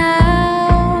guy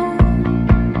now,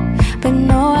 but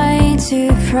no, I ain't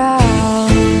too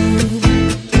proud.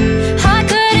 I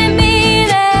couldn't be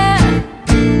there,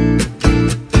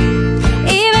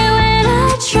 even when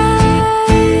I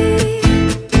tried.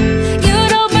 You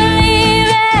don't believe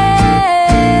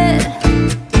it.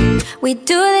 We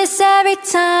do this every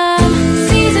time.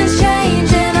 Seasons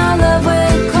change and our love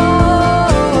will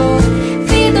cold.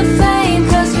 Feed the flame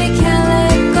 'cause we can't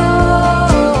let go.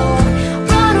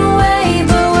 Run away,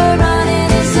 but we're running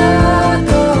in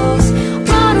circles.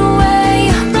 Run away,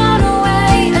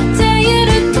 I dare you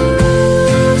to do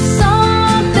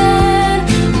something.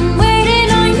 I'm waiting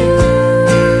on you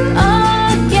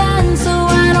again, so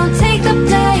I don't take the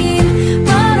blame.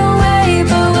 Run away,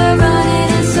 but we're running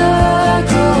in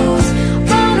circles.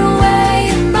 Run away,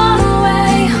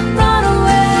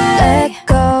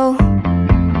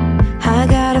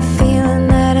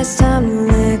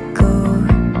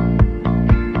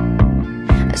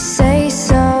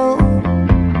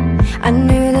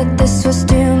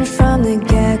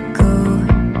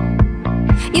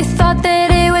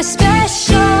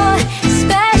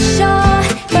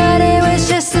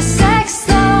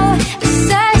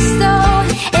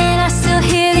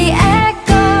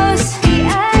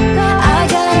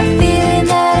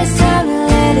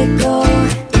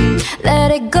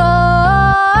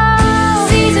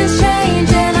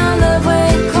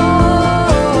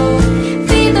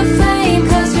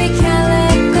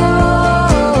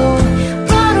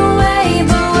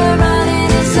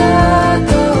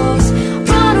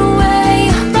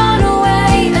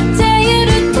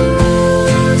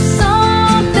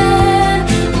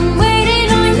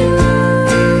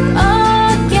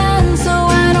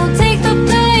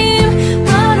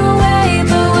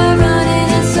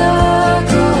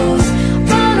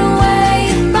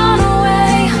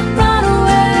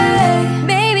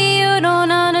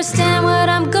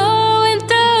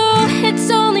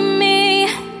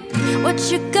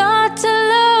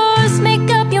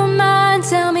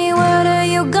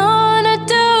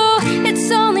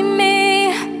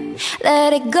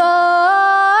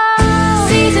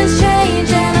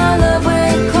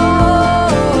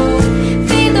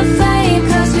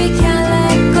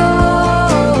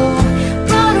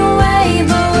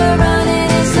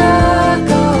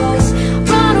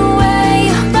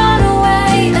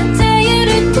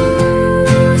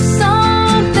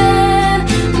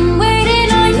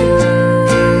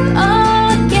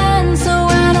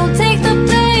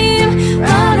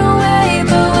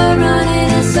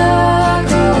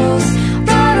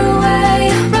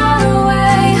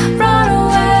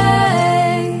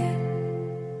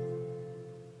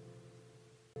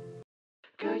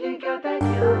 got that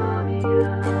yummy,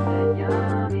 that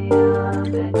yummy,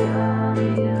 that yummy,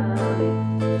 yummy.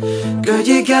 Girl,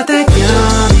 you got that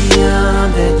yummy,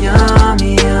 that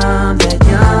yummy, that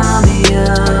yummy,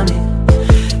 yummy.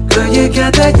 Girl, you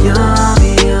got that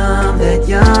yummy, that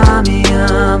yummy,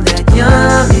 that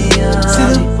yummy, yummy. See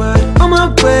the word on my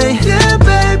way. Yeah,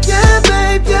 babe, yeah,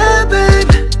 babe, yeah, babe.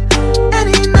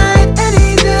 Any night,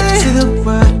 any day. See the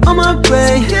word on my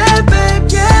way. Yeah, babe,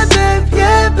 yeah, babe,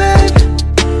 yeah, babe.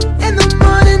 In the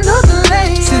morning or the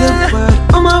late. See the word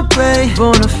on my way.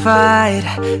 Bonafide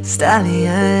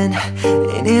stallion.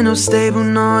 Ain't in no stable,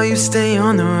 no, you stay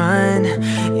on the run.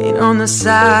 Ain't on the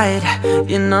side,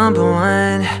 you're number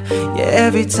one. Yeah,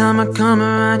 every time I come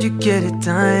around, you get it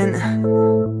done.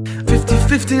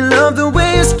 50-50, love the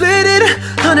way you split it.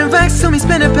 100 racks, tell me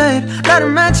spend it, babe. Lot of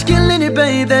magic in it,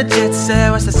 babe. That jet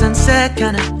set, watch the sunset,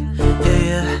 kinda. Yeah,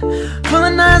 yeah.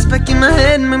 Pulling eyes back in my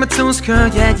head, make my toes curl,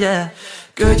 yeah, yeah.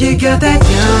 Girl, you got that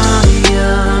yummy,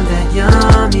 that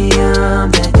yummy,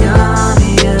 that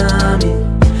yummy, yummy.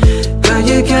 Girl,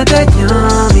 you got that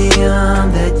yummy,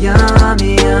 that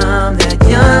yummy, that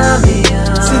yummy,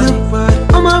 yummy. See the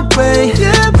word on my way.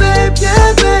 Yeah, babe,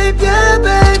 yeah, babe, yeah,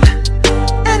 babe.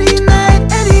 Any night,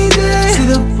 any day. See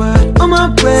the word on my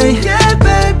way. Yeah,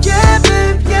 babe, yeah,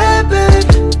 babe, yeah, babe.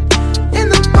 In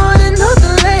the morning or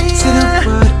the late. See the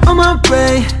word on my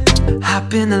way.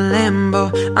 Hop in the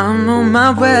Lambo, I'm on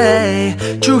my way.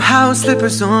 True house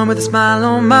slippers on with a smile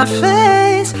on my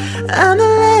face. I'm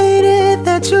elated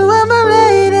that you are my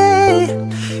lady.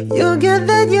 You got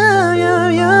that yum,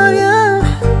 yum, yum, yum.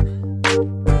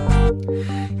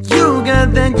 You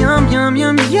got that yum, yum,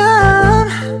 yum, yum.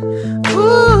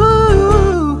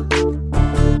 Ooh.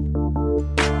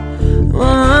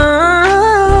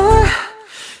 Oh.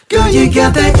 Girl, you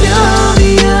got that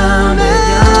yummy, yum, that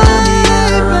yummy,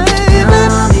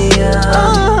 yummy, yummy.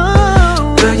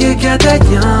 Girl, you got that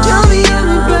yummy,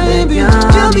 yummy, baby,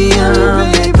 yummy, yummy,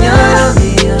 yummy,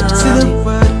 yummy. See the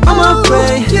word on my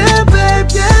way. Yeah, babe,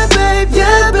 yeah, babe,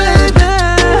 yeah, babe.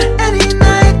 Any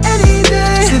night, any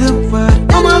day. See the word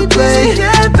on my way.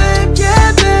 Yeah, babe,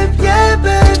 yeah, babe, yeah,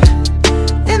 babe.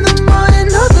 In the morning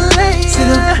or the late. See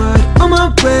the word on my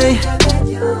way. That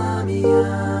yummy,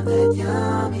 that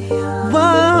yummy,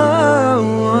 whoa,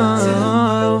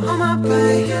 whoa. On my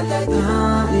way. That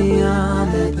yummy,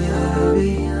 that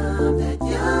baby, that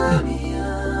yummy,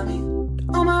 yummy.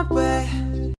 On my way.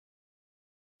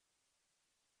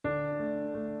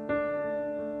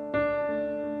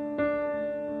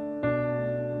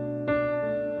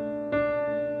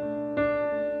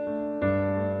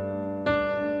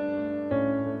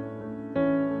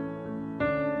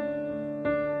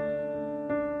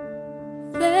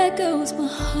 There goes my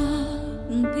heart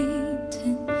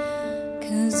beating,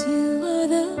 'cause you are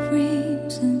the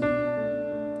reason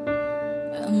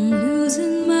I'm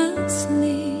losing my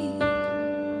sleep.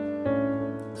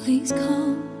 Please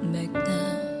come back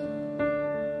now.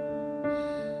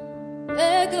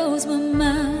 There goes my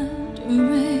mind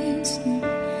racing,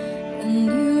 and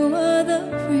you are the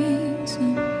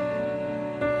reason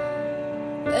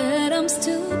that I'm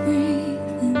still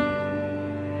breathing.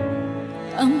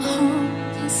 I'm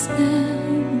hopeless now.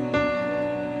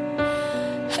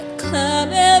 I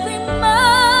climb every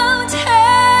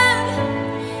mountain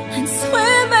and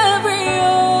swim every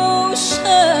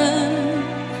ocean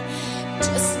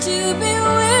just to be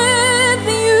with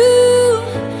you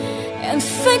and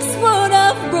fix what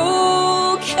I've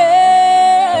broken.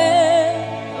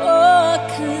 Oh,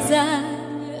 'cause I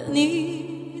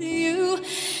need you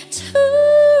to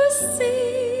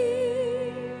see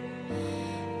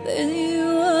that you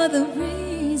are the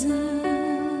reason.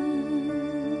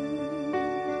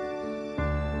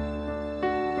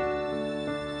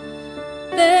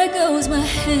 There goes my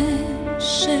hand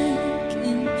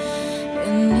shaking,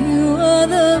 and you are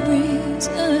the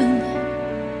reason.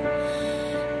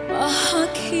 My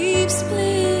heart keeps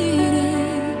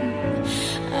bleeding.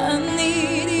 I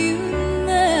need you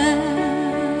now.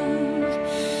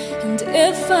 And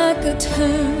if I could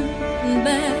turn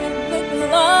back the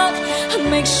clock, I'd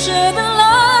make sure the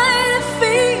light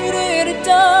defeated the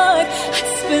dark. I'd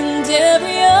spend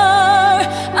every hour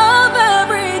of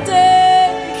every day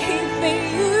keeping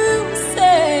you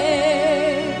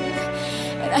safe.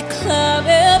 And I climb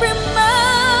every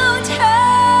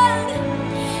mountain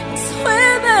and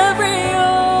swim every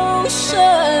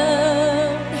ocean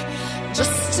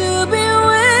just to be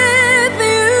with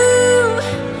you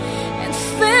and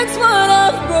fix what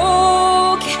I've broken.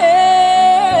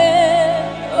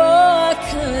 Oh,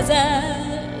 'cause I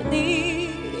need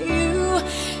you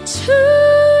to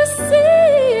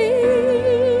see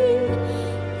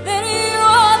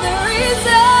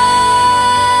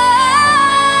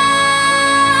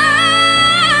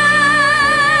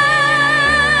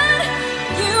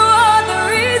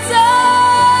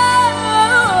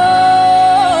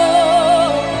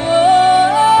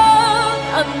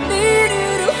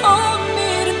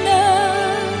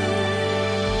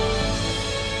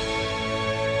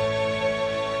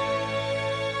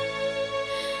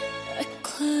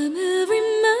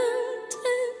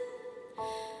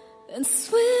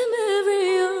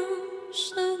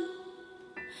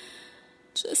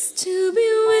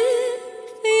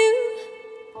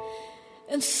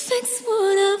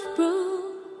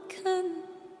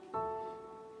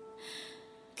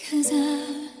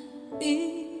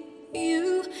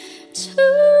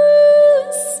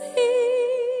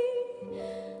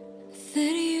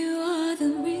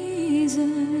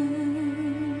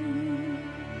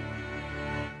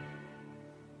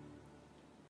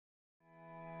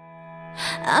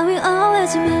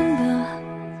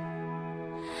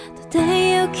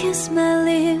kiss my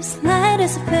lips, light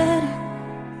as a feather.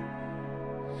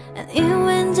 And it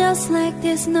went just like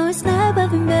this. No, it's never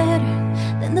been better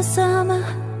than the summer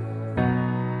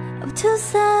of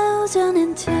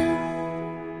 2002.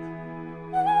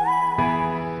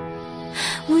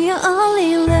 We are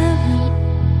only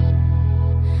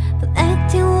 11, but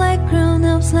acting like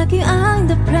grown-ups, like you are in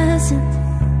the present.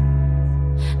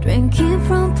 Drinking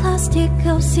from plastic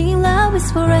cups, saying love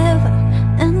is forever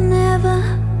and never.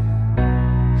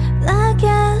 But I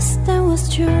guess that was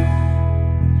true.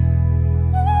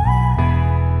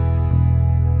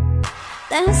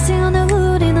 Dancing on the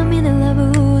wood in the middle of a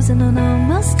woods, and on a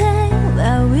Mustang,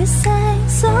 where we sang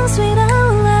songs with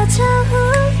our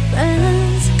childhood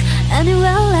friends.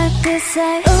 Anywhere like this,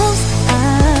 say, oops, I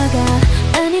got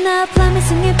and enough, let me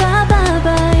sing it bye bye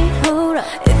bye. Hold up,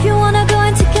 if you wanna go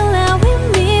and take a lap with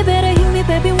me, better hit me,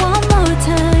 baby, one more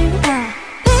time.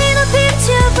 Paint a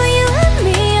picture for you and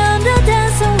me on the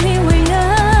dance floor we were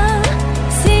young,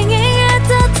 singing at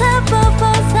the top of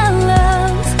both our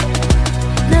lungs.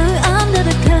 Now we're under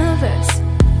the covers.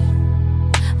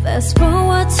 Fast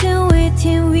forward to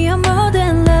 18, we are more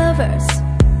than lovers.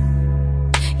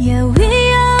 Yeah, we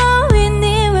are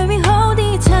winning when we hold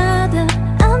each other.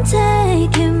 I'm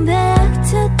taking back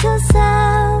to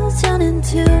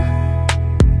 2002.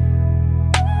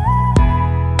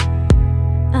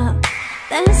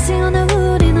 Dancing on the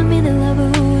wood in the middle of a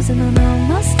woods, and on a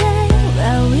Mustang,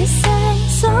 where we sang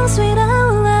songs with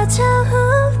our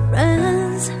childhood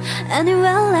friends.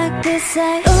 Anywhere like this,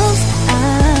 say, oops,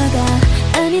 I got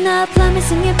and enough, let me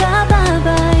sing it bye bye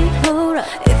bye. Hold up,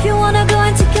 if you wanna go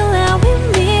and take a lap with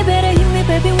me, better hit me,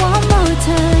 baby, one more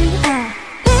time.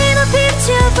 Paint a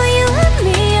picture for you and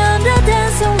me on the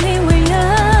dance floor we were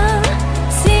young,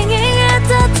 singing at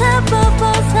the top of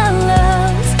both our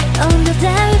lungs. On the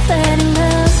day we fell in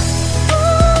love.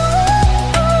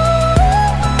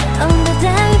 On the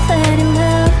day we fell in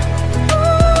love.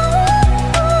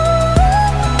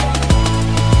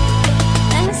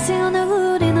 Dancing on the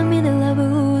wood in the middle of a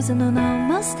woods, and on a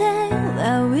Mustang,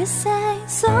 where we sang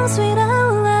songs with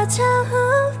our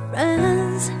childhood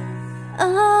friends.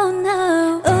 Oh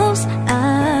no, oops,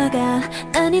 I got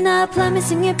and enough, let me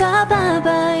sing it bye bye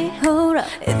bye. Hold up,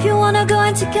 if you wanna go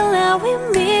and take a lap with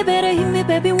me, better hit me,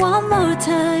 baby, one more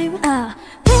time.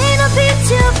 Paint a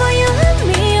picture for you and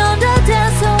me on the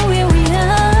dance floor we were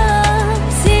young,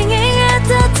 singing at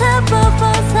the top of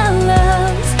both our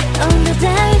lungs. On the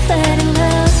day we fell in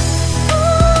love.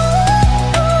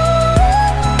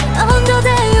 On the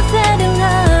day we fell in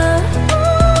love.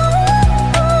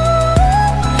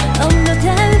 On the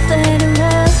day we fell in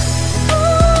love.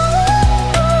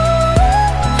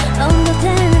 On the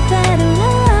day we fell in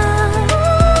love.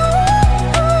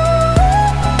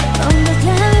 On the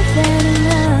day we fell in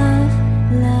love.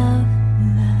 Love,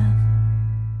 love.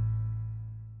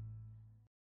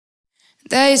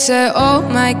 They say, oh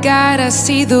my God, I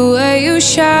see the way you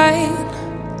shine.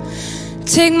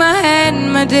 Take my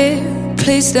hand, my dear,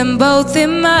 place them both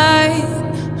in mine.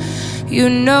 You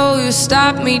know you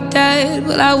stopped me dead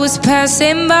while I was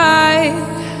passing by.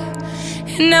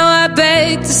 And now I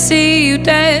beg to see you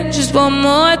dead just one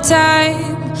more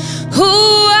time.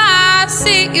 Ooh, I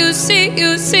see you, see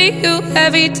you, see you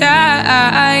every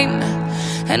time.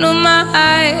 And oh my,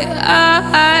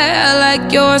 I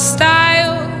like your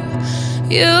style.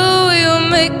 You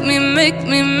make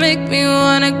me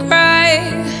wanna cry.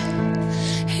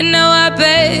 And now I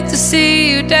beg to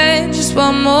see you dance just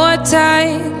one more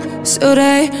time. So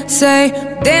they say,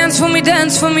 dance for me,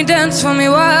 dance for me, dance for me,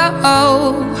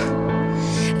 whoa.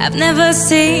 I've never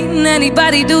seen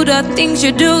anybody do the things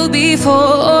you do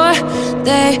before.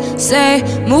 They say,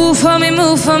 move for me,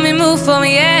 move for me, move for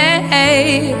me,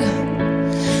 yeah.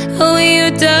 When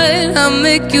you're done, I'll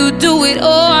make you do it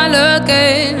all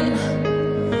again.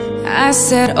 I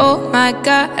said, oh my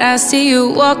God, I see you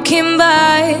walking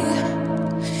by.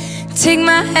 Take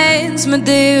my hands, my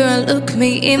dear, and look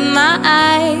me in my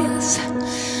eyes.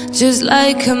 Just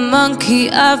like a monkey,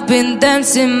 I've been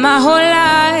dancing my whole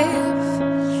life.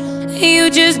 You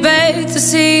just beg to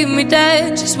see me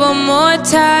dance just one more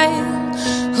time.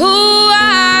 Ooh,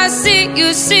 I see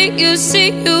you, see you,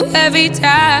 see you every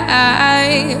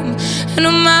time. And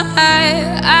oh my,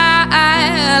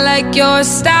 I like your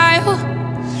style.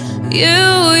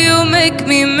 You make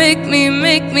me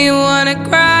wanna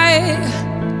cry.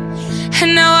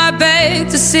 And now I beg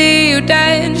to see you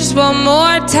dance just one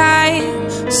more time.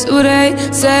 So they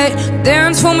say,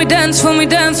 dance for me, dance for me,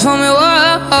 dance for me,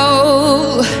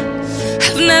 whoa.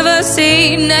 I've never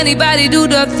seen anybody do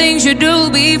the things you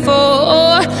do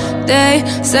before. They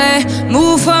say,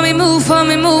 move for me, move for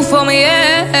me, move for me,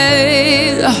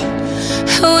 yeah.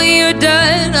 When you're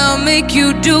done, I'll make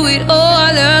you do it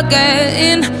all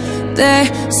again. They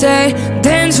say,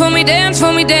 dance for me, dance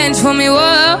for me, dance for me,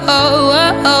 whoa, whoa,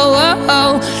 whoa,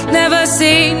 whoa. Never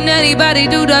seen anybody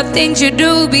do the things you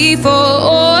do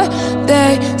before.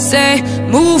 They say,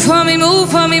 move for me, move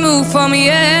for me, move for me,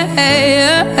 yeah,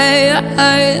 yeah,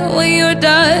 yeah. When you're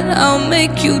done, I'll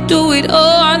make you do it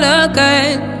all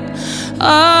again,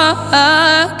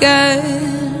 again.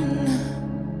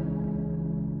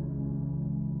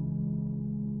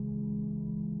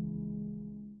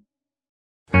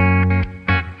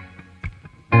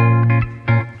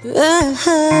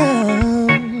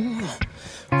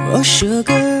 Oh,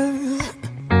 sugar.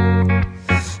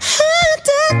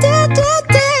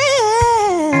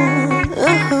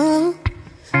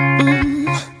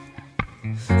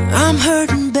 I'm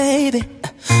hurting, baby.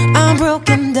 I'm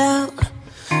broken down.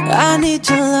 I need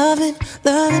your loving,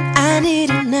 loving. I need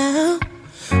it now.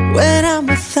 When I'm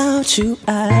without you,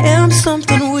 I am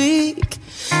something weak.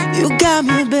 You got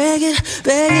me begging,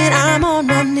 begging. I'm on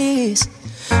my knees.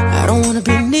 I don't wanna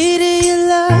be needing your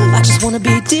love, I just wanna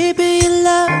be deep in your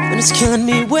love. And it's killing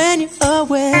me when you're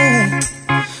away.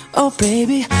 Oh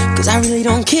baby, cause I really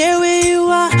don't care where you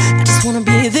are, I just wanna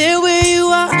be there where you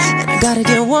are. And I gotta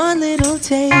get one little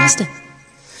taste.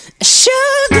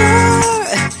 Sugar,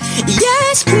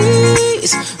 yes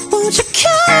please, won't you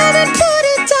come and put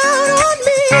it down on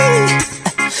me?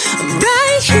 I'm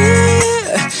right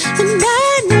here, and I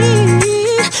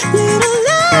need little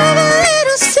love, a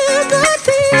little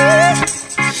sympathy.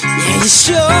 Yeah, you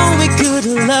show me good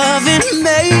love and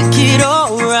make it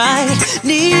alright.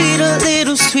 Need a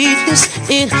little sweetness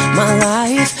in my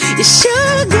life. You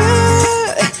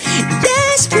sugar,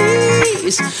 yes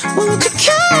please, won't you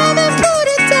come and put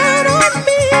it down on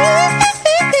me?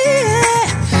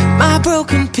 My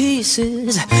broken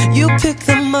pieces, you pick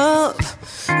them up.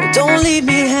 Don't leave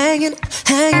me hanging,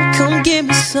 hanging, come give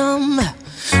me some.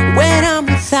 When I'm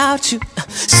without you,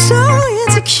 so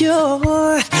insecure.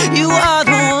 You are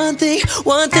the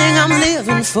one thing I'm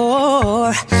living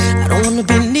for. I don't wanna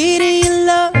be needing your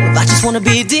love, I just wanna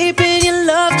be deep in your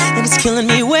love. And it's killing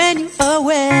me when you're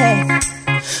away.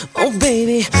 Oh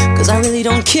baby, cause I really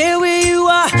don't care where you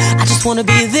are, I just wanna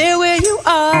be there where you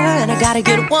are. And I gotta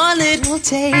get one little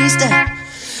taste.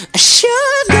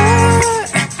 Sugar,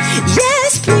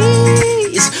 yes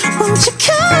please, won't you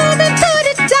come and put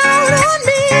it down on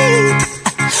me?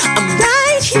 I'm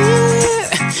right here,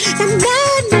 and I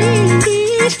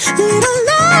need little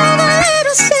love, a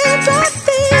little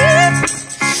sympathy.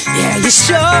 Yeah, you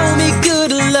show me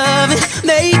good love and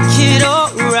make it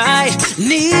alright.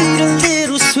 Need a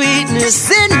little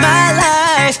sweetness in my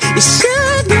life. You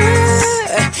sugar,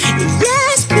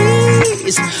 yes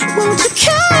please, won't you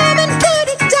come and put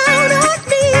it down on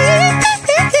me?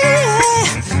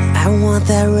 I want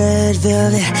that red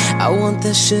velvet, I want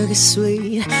that sugar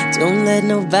sweet. Don't let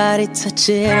nobody touch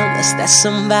it unless that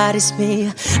somebody's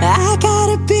me. I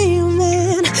gotta be your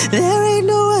man, there ain't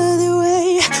no other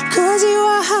way. Cause you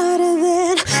are hotter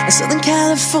than a Southern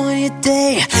California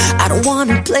day. I don't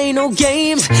wanna play no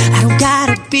games, I don't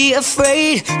gotta be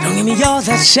afraid. Don't give me all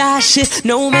that shy shit,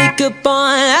 no makeup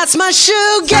on, that's my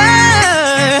sugar.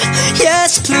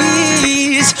 Yes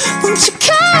please, won't you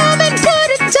come and put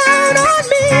it down on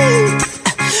me?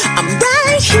 I'm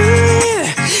right here,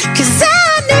 cause I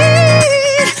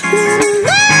need little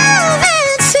love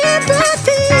and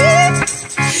sympathy.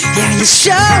 Yeah, you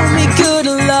show me good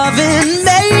love and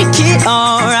make it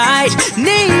alright.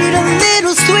 Need a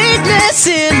little sweetness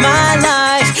in my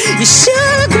life. You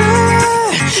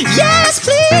sugar, yes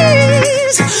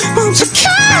please, won't you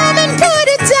come and put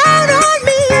it down on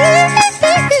me?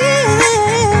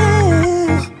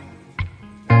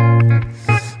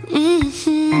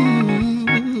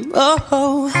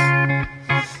 Oh,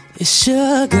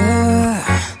 sugar,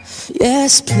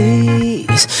 yes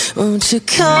please, won't you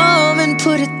come and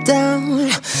put it down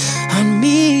on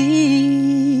me?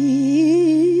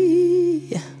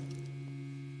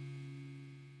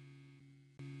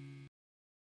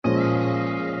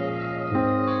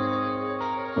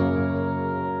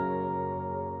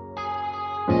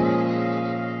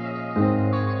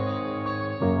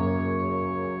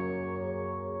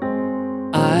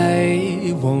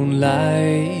 I won't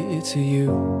lie to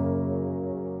you,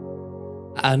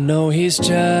 I know he's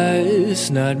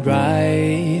just not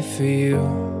right for you.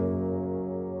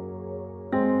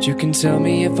 You can tell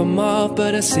me if I'm off,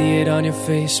 but I see it on your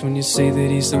face when you say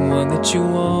that he's the one that you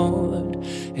want.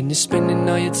 And you're spending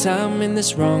all your time in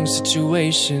this wrong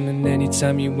situation, and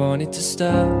anytime you want it to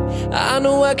stop, I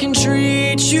know I can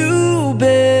treat you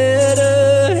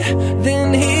better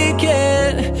than he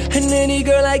can. And any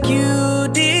girl like you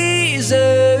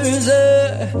deserves a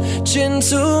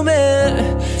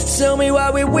gentleman. Tell me why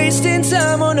we're wasting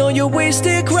time. Oh no, you're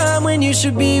wasted crime when you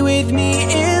should be with me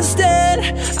instead.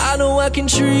 I know I can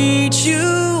treat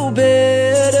you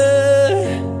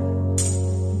better,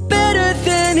 better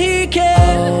than he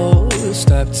can. Oh,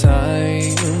 stop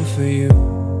time for you.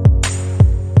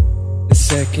 The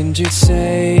second you'd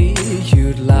say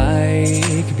you'd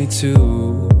like me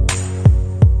to,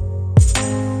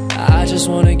 I just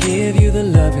wanna give you the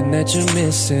loving that you're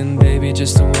missing, baby.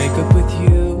 Just to wake up with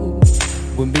you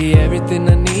would be everything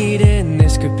I need, and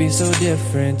this could be so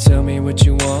different. Tell me what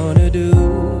you wanna do.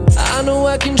 I know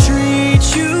I can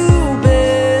treat you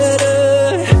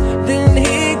better than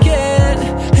he can,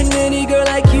 and any girl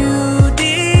like you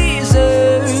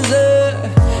deserves a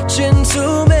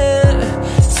gentleman.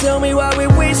 Tell me why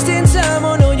we're wasting time.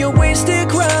 Oh no, you're wasted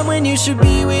crime when you should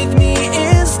be with me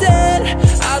instead.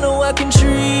 I know I can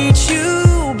treat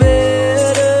you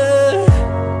better,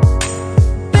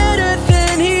 better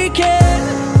than he can.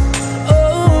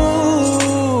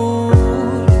 Oh,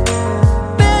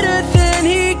 better than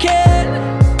he can.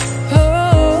 Oh,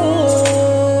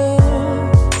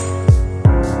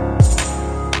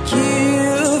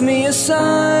 give me a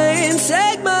sign,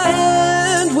 take my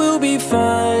hand, we'll be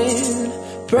fine.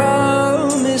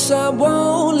 Promise I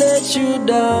won't let you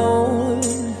down.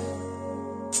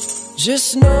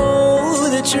 Just know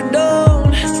that you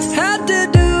don't have to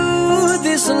do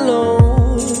this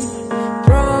alone.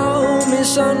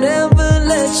 Promise I'll never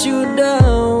let you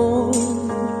down.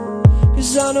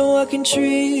 'Cause I know I can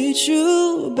treat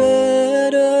you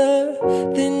better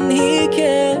than he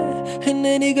can, and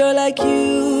any girl like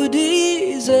you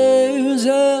deserves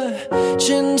a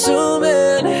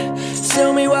gentleman.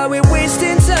 Tell me why we're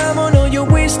wasting time. Oh no, you're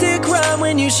wasted crime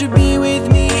when you should be with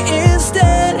me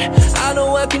instead. I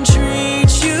know I can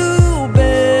treat you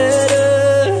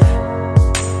better,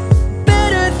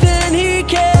 better than he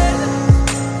can.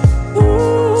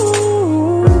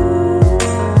 Ooh,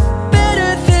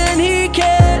 better than he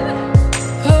can.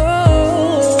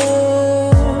 Oh,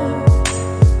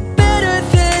 better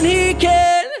than he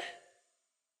can.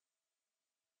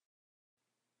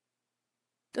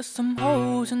 There's some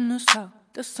hoes in the south.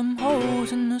 There's some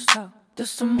hoes in the south. There's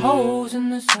some hoes in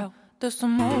the south. There's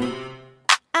some hoes.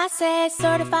 I said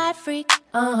certified freak,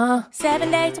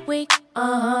 7 days a week,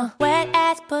 wet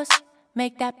ass pussy,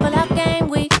 make that pull out game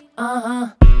weak,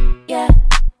 yeah,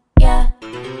 yeah,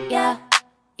 yeah,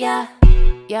 yeah.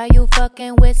 Yeah, you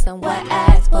fucking with some wet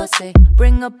ass pussy.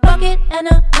 Bring a bucket and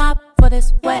a mop for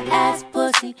this wet ass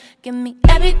pussy. Give me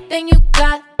everything you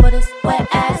got for this wet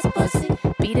ass pussy.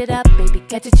 Beat it up, baby,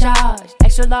 get your charge.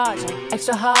 Extra large and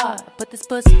extra hard. Put this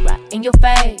pussy right in your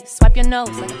face. Swipe your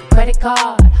nose like a credit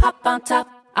card. Hop on top,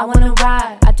 I wanna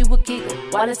ride. I do a giggle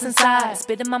while it's inside.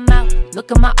 Spit in my mouth, look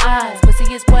in my eyes.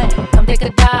 Pussy is wet, come take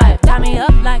a dive. Tie me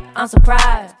up like I'm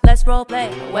surprised. Let's role play,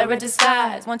 wear a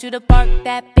disguise. Want you to park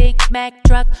that Big Mac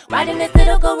truck right in this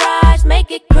little garage.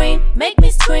 Make it cream, make me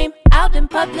scream. Out in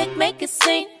public, make a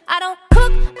scene. I don't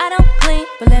cook, I don't clean,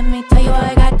 but let me tell you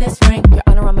I got this ring. Your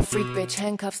Honor, I'm a freak bitch,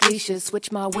 handcuffs, leashes.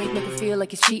 Switch my weight, make him feel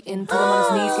like he's cheating. Put him on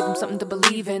his knees, give him something to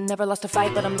believe in. Never lost a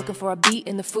fight, but I'm looking for a beat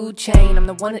in the food chain. I'm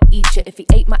the one to eat you. If he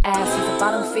ate my ass, he's a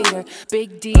bottom feeder.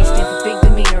 Big D stand for big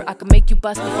demeanor. I can make you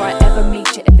bust before I ever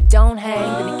meet you. If it don't hang,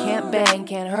 then he can't bang.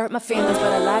 Can't hurt my feelings,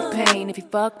 but I like pain. If he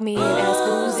fuck me and ask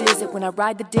whose is it when I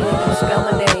ride the dick, you spell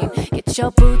my name. Get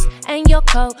your boots and your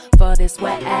coat for this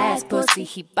wet ass pussy.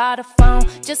 He bought a phone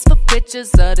just for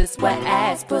pictures of this wet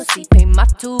ass pussy. Pay my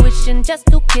tuition just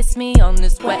to kiss me on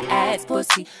this wet ass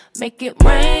pussy. Make it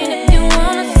rain if you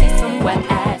wanna see some wet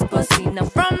ass pussy. Now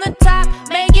from the top,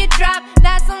 make it drop.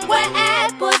 That's some wet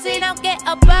ass pussy. Now get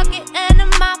a bucket and a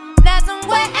mop. That's some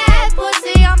wet ass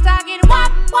pussy. I'm talking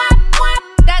wop, wop, wop.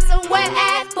 That's some wet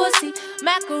ass pussy.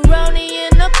 Macaroni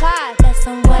in the pot. That's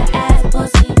some wet ass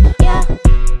pussy. Yeah.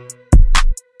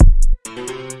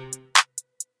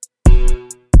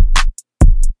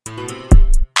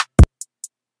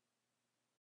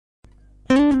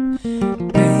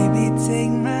 Baby,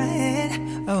 take my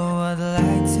hand. Oh, I'd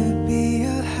like to be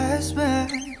your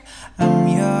husband. I'm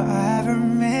your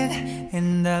Iron Man,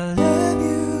 and I love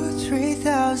you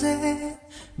 3000.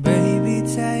 Baby,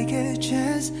 take a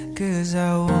chance, 'cause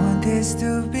I want this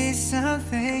to be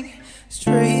something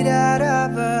straight out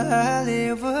of a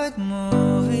Hollywood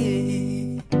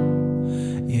movie.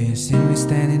 You see me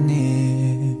standing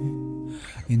here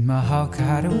in my Hulk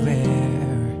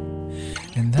outerwear,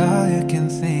 and all you can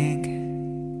think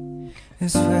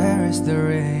is where is the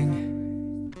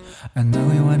ring? I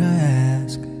know you wanna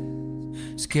ask,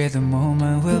 scared the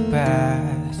moment will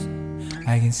pass.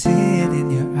 I can see it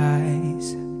in your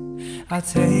eyes. I'll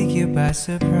take you by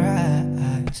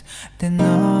surprise. Then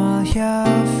all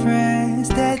your friends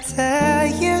that tell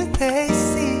you they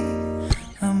see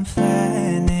I'm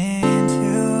planning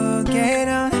to get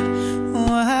on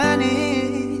one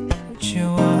knee, but you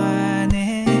want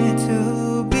it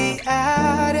to be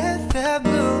out of the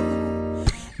blue.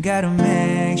 Gotta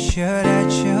make sure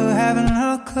that you have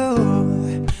no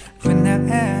clue when I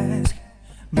ask,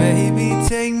 baby,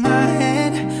 take my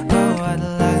hand. Oh, I'd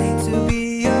like to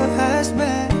be your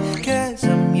husband, 'cause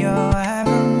I'm your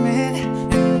Iron Man,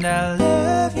 and I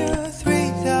love you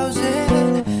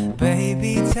 3000.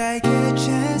 Baby, take a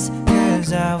chance,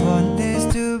 'cause I want this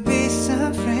to be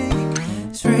something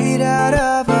straight out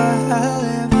of a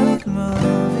Hollywood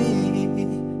movie.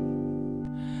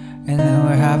 And now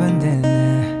we're having dinner.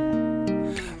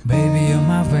 Baby, you're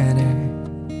my winner.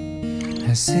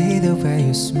 I see the way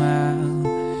you smile.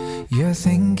 You're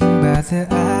thinking about the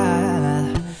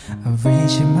aisle. I'm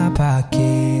reaching my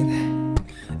pocket,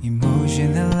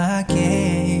 emotional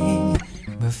locking.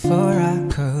 Before I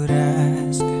could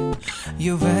ask,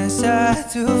 you've answered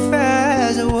too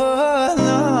fast. Oh,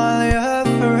 all your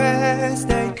friends,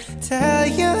 they tell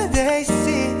you they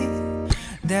see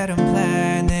that I'm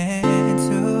planning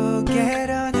to get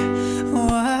on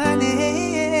one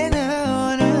knee.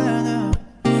 No, no, no,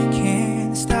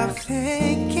 can't stop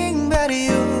thinking about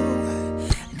you.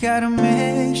 Gotta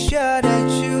make sure that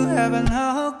you have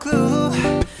no clue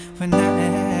when I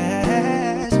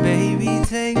ask, baby,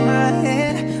 take my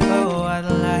hand. Oh, I'd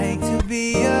like to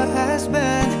be your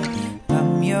husband.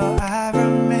 I'm your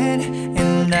Iron Man,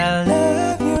 and I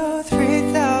love you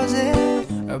 3000.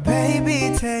 Oh, baby,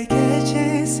 take a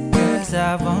chance, 'cause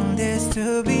I want this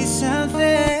to be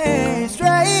something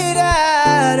straight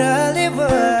out of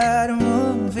Hollywood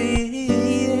movie.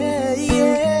 Yeah,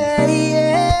 yeah,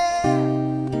 yeah.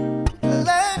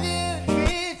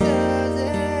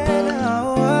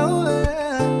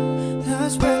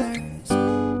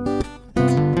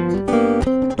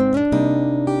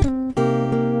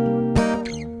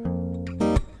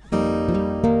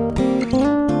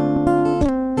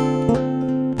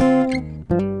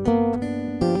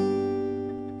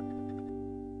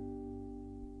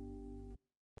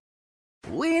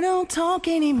 Talk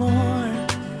anymore.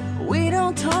 We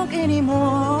don't talk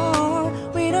anymore.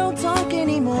 We don't talk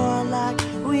anymore like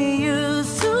we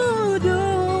used to do.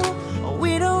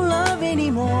 We don't love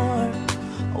anymore.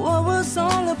 What was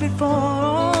all of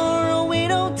before? We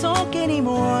don't talk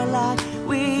anymore like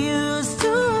we used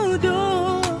to do.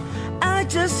 I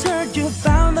just heard you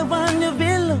found the one you've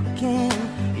been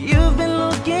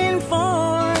looking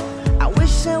for. I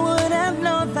wish I would have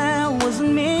known that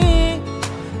wasn't me,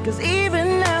 'cause even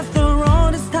after all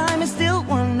this time I still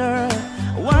wonder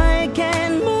why I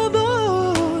can't move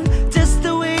on just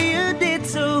the way you did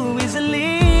so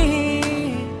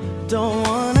easily. Don't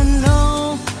wanna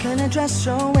know kind of dress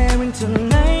you're wearing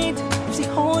tonight, if she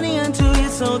holding on to you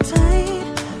so tight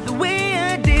the way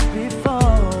I did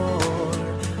before.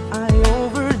 I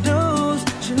overdosed,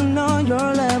 should've known your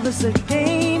love was a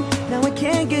game. Now I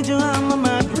can't get you out of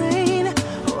my brain.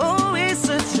 Oh, it's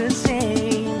such a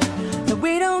shame that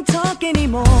we don't talk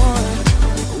anymore.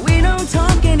 We don't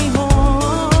talk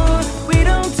anymore. We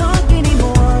don't talk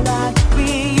anymore like we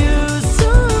used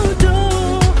to do.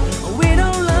 We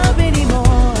don't love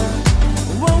anymore.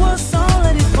 What was all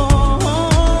of it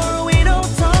for? We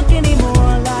don't talk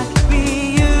anymore like we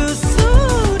used to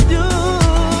do.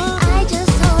 I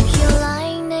just hope you're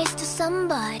lying next to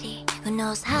somebody who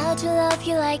knows how to love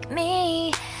you like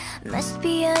me. Must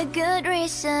be a good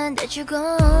reason that you're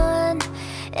gone.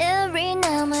 Every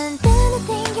now and then I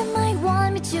think you might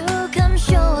want me to come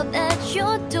show up at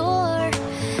your door.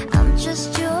 I'm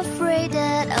just too afraid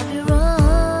that I'll be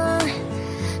wrong.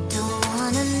 Don't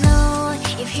wanna know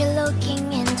if you're looking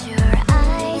into her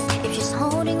eyes, if she's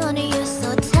holding on to you so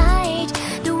tight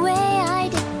the way I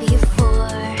did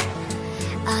before.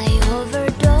 I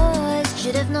overdosed,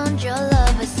 should've known your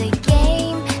love was a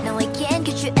game. Now I can't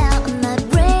get you out of my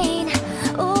brain.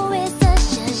 Oh, it's such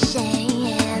a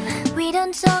shame. We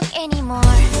don't talk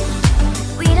anymore.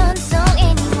 We don't talk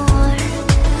anymore.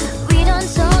 We don't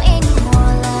talk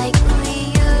anymore like we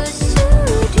used to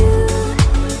do.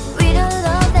 We don't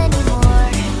love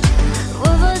anymore.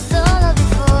 What was all of it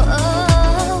for?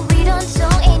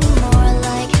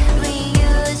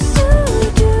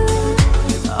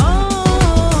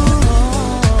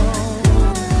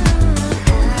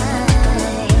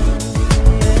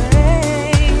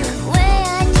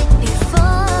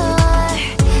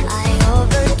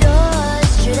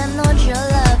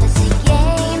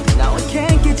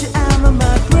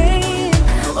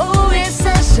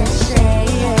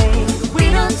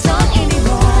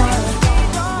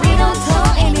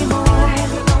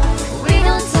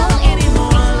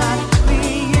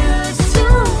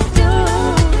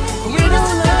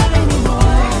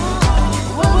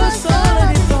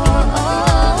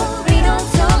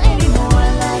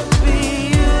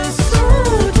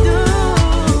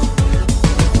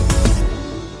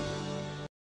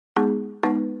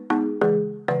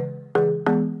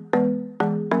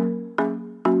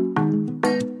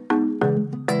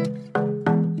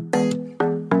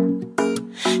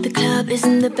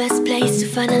 best place to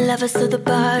find a lover, so the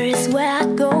bar is where I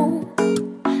go.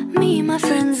 Me and my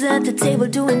friends at the table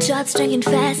doing shots, drinking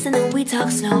fast, and then we talk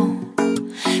slow.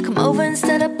 Come over and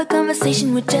start up a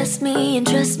conversation with just me, and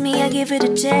trust me, I give it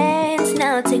a chance.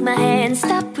 Now take my hand,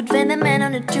 stop, put Van the Man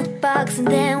on the jukebox, and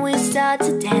then we start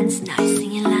to dance. Now you're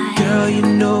singing like, girl, you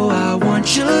know I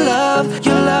want your love.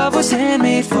 Your love was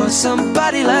handmade for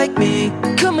somebody like me.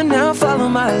 Come on now, follow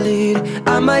my lead.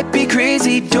 I might be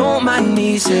crazy, don't mind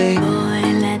me. Say, boy,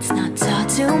 let's not talk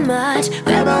too much.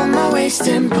 Grab on my waist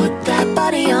and put that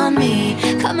body on me.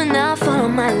 Come on now, follow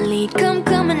my lead. Come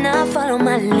on now, follow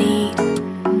my lead.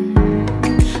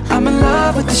 I'm in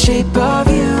love with the shape of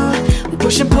you. We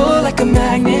push and pull like a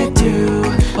magnet do.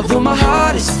 Although my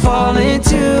heart is falling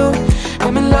too,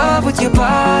 I'm in love with your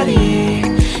body.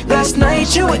 Last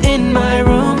night you were in my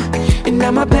room, and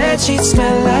now my bedsheets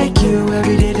smell like you.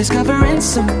 Every day discovering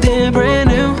something brand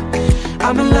new.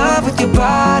 I'm in love with your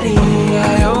body.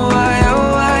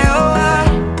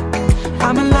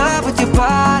 I'm in love with your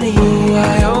body.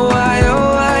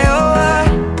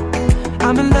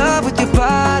 I'm in love with your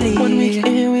body. 1 week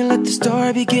in, we let the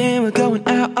story begin. We're going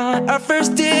out on our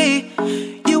first date.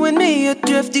 You and me are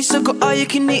thrifty, so go all you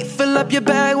can eat. Fill up your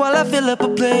bag while I fill up a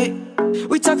plate.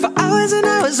 We talk for hours and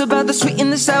hours about the sweet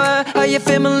and the sour. How your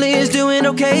family is doing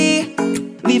okay.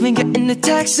 Leaving, get in the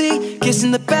taxi, kiss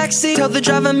in the backseat. Tell the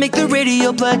driver, make the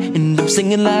radio play, and I'm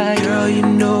singing like, girl, you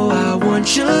know I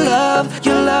want your love.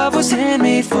 Your love was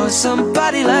handmade for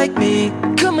somebody like me.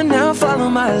 Come on now, follow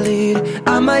my lead.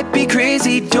 I might be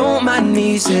crazy, don't mind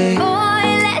me. Say, boy,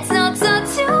 let's not talk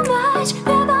too much.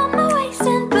 Grab on my waist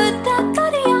and put that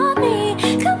body on me.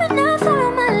 Come on now,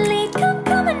 follow my lead.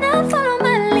 Come on now, follow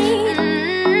my lead.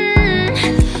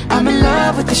 I'm in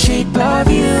love with the shape of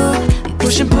you.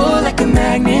 Push and pull like a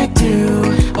magnet do.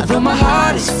 Although my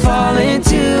heart is falling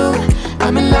too,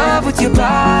 I'm in love with your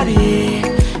body.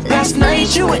 Last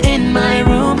night you were in my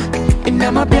room, and now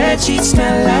my bedsheets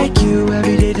smell like you.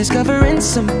 Every day discovering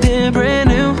something brand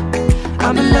new.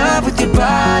 I'm in love with your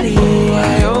body.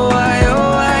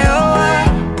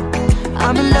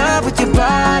 I'm in love with your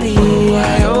body.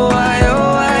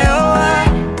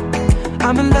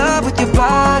 I'm in love with your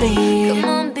body. Come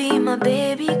on, be my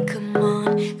baby, come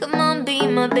on. Come on, be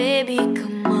my baby,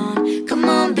 come on. Come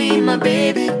on, be my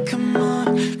baby, come on.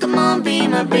 Come on, be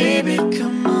my baby,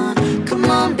 come on. Come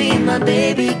on, be my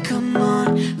baby, come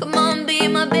on. Come on, be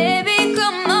my baby,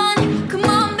 come on. Come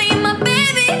on, be my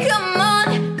baby, come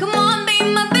on. Come on, be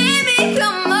my baby,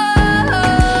 come on.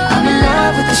 I'm in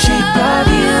love with the shape of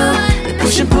you. We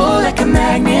push and pull like a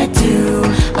magnet do.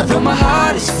 Although my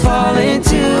heart is falling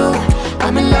too,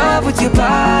 I'm in love with your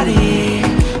body.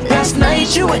 Last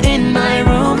night you were in my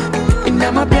room, and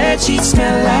now my bedsheets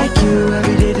smell like you.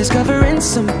 Every day discovering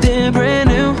something brand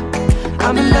new.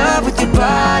 I'm in love with your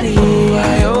body.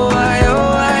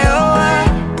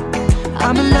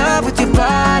 I'm in love with your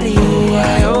body.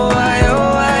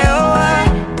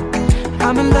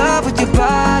 I'm in love with your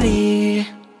body.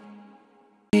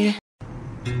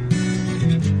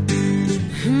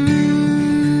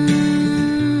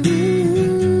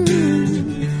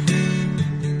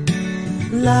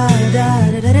 La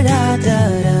da da da da da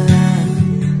da.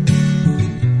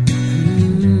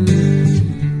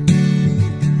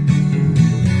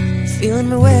 Feeling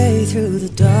my way through the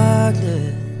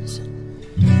darkness,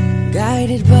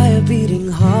 guided by a beating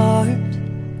heart.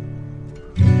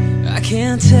 I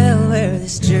can't tell where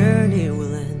this journey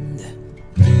will end,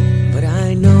 but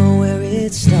I know where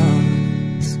it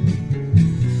starts.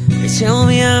 They tell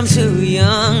me I'm too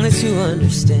young to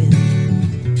understand.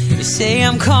 They say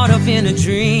I'm caught up in a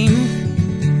dream,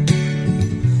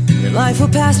 that life will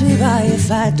pass me by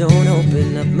if I don't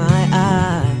open up my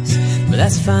eyes. But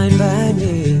that's fine by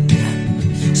me.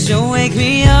 So wake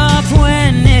me up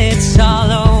when it's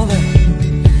all over,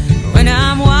 when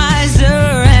I'm wiser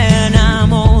and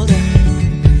I'm older.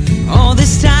 All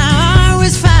this time I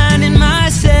was finding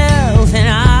myself, and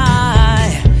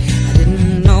I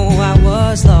didn't know I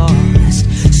was lost.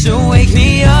 So wake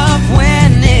me up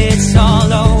when it's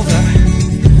all over,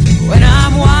 when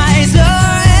I'm wiser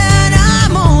and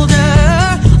I'm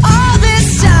older. All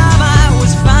this time I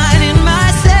was finding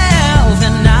myself,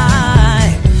 and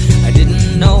I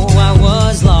didn't know I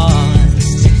was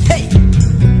lost. Hey!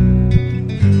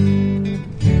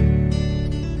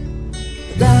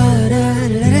 Da da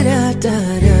da da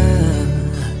da da.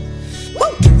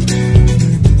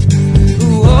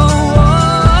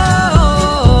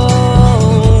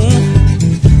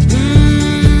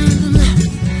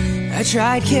 I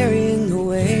tried carrying the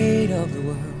weight of the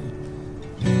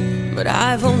world, but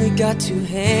I've only got two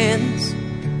hands.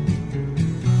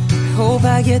 I hope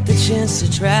I get the chance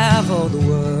to travel the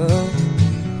world.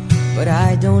 but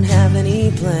I don't have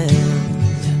any plans.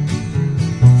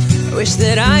 I wish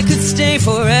that I could stay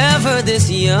forever this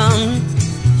young,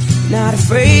 not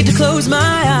afraid to close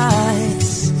my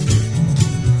eyes.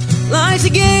 Life's a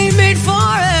game made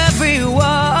for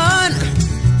everyone,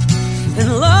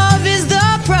 and love is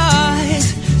the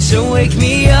prize. So wake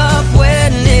me up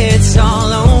when it's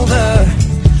all over,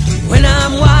 when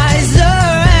I'm wiser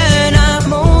and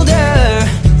I'm older.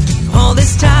 All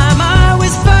this time I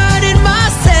was fighting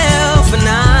myself, and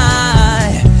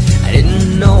I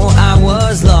didn't know I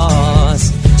was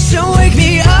lost. So wake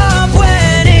me up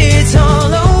when it's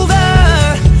all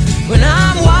over, when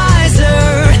I'm wiser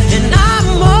and I'm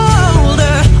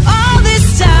older. All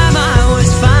this time I was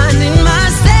finding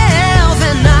myself,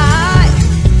 and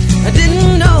I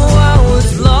didn't know I was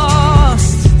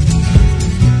lost.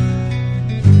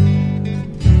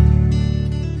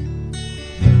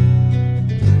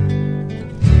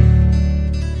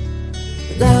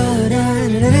 La da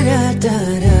da da da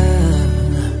da,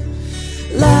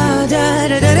 la da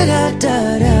da da da da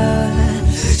da.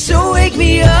 So wake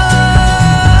me up,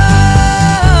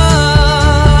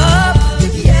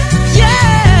 yeah.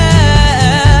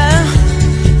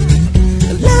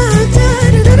 La da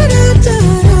da da da da.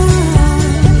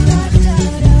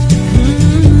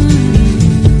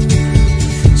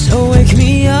 So wake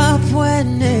me up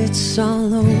when it's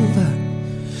all over,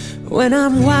 when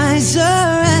I'm wiser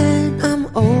and I'm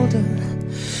older.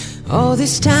 All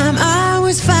this time I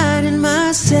was finding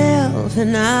myself,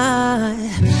 and I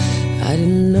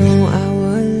didn't know I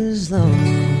was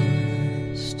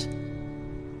lost.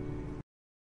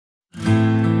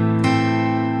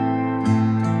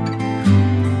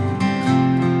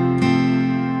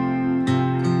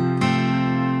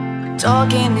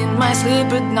 Talking in my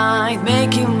sleep at night,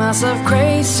 making myself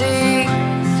crazy.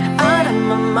 Out of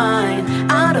my mind,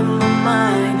 out of my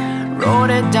mind.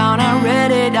 Wrote it down, I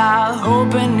read it out,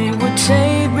 hoping it would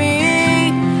save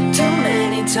me. Too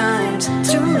many times,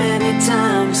 too many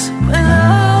times. My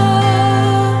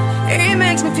love, it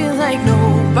makes me feel like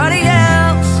nobody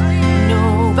else,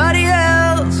 nobody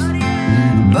else.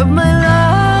 But my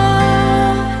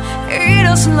love, he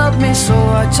doesn't love me, so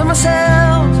I tell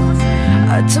myself,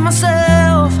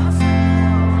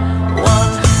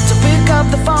 one, to pick up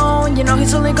the phone, you know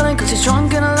he's only calling cause he's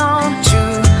drunk and alone.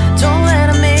 Two, don't let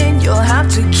him in, you'll have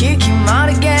to kick him out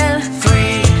again.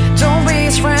 Three, don't be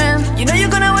his friend, you know you're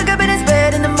gonna wake up in his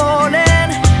bed in the morning.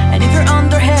 And if you're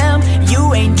under him,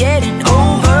 you ain't getting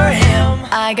over him.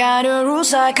 I got your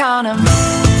rules, I count them.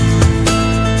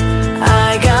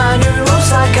 I got your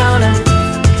rules, I count them.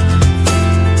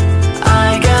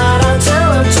 I gotta tell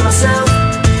them to myself.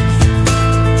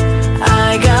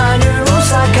 I got your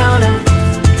rules, I count them.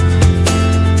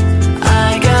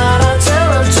 I gotta tell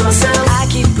them to myself. I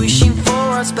keep pushing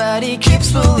forwards, but he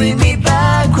keeps pulling me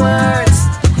backwards.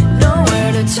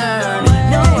 Nowhere to turn,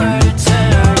 nowhere to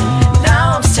turn.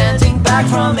 Now I'm standing back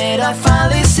from it, I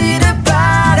finally see the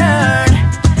pattern.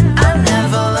 I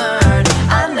never learned,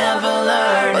 I never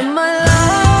learned. But my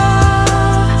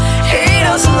love, he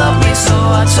doesn't love me, so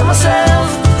I tell myself,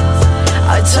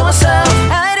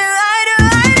 I do.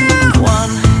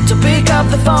 One, to pick up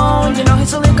the phone, you know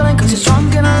he's only calling cause he's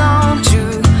drunk and alone.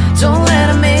 Two, don't let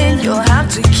him in, you'll have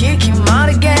to kick him out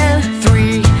again.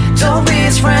 Three, don't be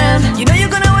his friend, you know you're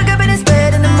gonna wake up in his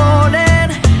bed in the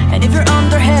morning. And if you're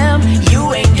under him,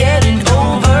 you ain't getting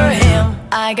over him.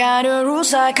 I got your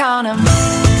rules, I count them.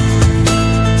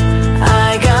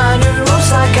 I got your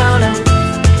rules, I count them.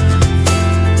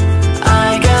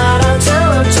 I gotta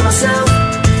tell them to myself.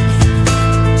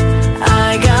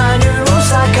 I got your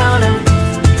rules, I count them.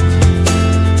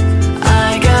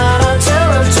 I gotta tell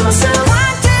them to myself.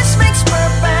 Practice makes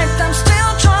perfect, I'm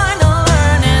still trying to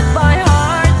learn it by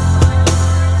heart.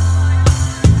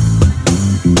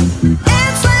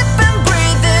 It's live and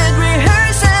breathe it,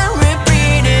 rehearse and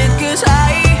repeat it, cause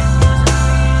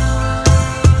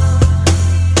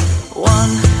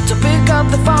one, to pick up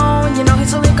the phone, you know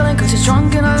he's only calling cause he's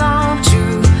drunk and alone.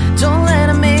 Two, don't let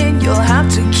him in, you'll have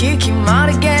to kick him out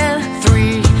again.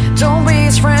 Three, don't be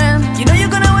his friend, you know you're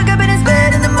gonna wake up in his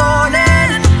bed in the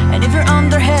morning. And if you're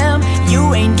under him,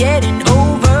 you ain't getting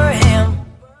over him.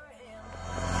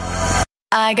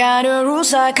 I got your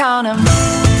rules, I count them.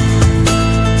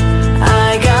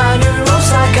 I got your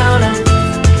rules, I count them.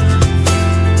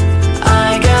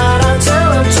 I gotta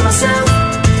tell them to myself.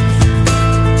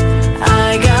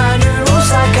 I got your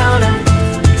rules, I count them.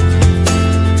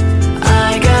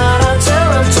 I gotta tell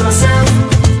them to myself.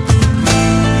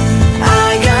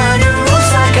 I got your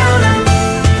rules, I count them.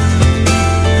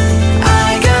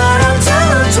 I gotta tell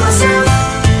them to myself.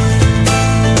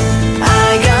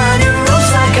 I got your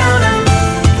rules, I count them.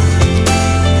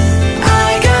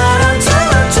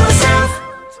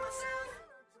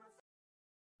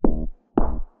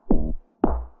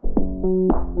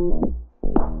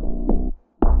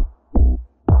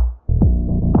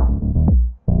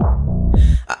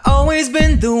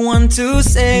 the one to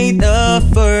say the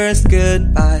first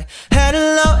goodbye. Had to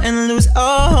love and lose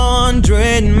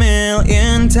 100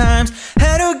 million times.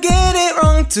 Had to get it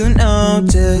wrong to know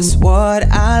just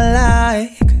what I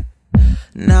like.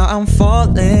 Now I'm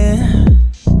falling.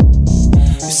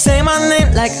 You say my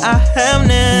name like I have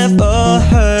never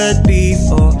heard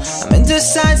before. I'm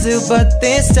indecisive, but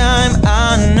this time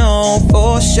I know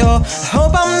for sure. I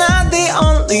hope I'm not the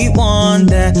only one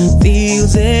that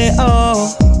feels it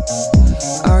all.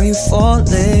 Are you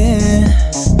falling?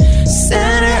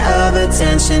 Center of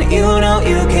attention, you know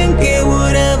you can get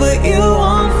whatever you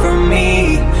want from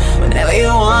me. Whenever you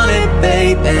want it,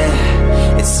 baby.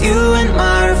 It's you and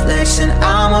my reflection.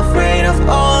 I'm afraid of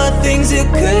all the things you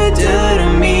could do to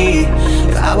me.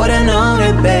 If I would've known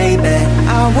it, baby,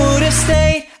 I would've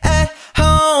stayed at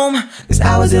home, cause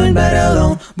I was doing better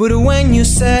alone. But when you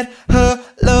said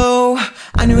hello,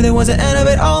 I knew there was an end of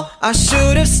it all. I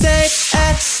should've stayed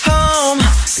at home,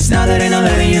 cause now that I'm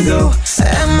letting you go.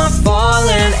 Am I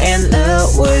falling in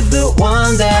love with the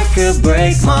one that could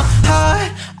break my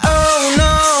heart? Oh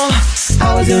no,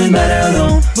 I was doing better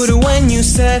alone. But when you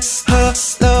said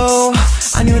hello,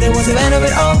 I knew there was an end of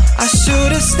it all. I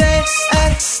should've stayed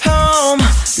at home,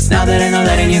 cause now that I'm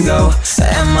letting you go.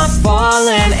 Am I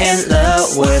falling in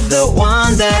love with the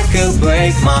one that could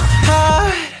break my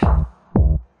heart?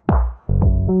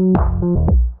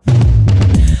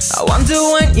 I wonder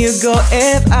when you go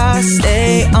if I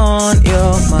stay on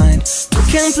your mind. We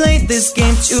can play this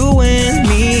game to win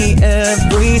me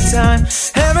every time.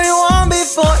 Everyone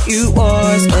before you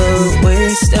was a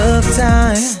waste of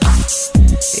time.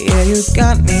 Yeah, you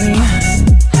got me.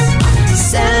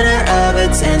 Center of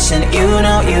attention, you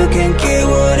know you can get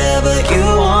whatever you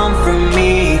want from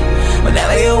me.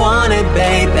 Whenever you want it,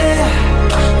 baby.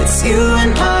 It's you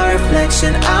and my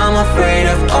reflection. I'm afraid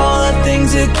of all the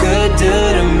things you could do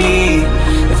to me.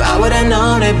 If I would've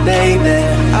known it, baby,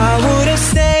 I would've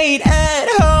stayed at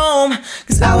home,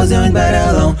 cause I was doing better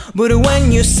alone. But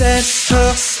when you said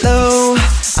hello,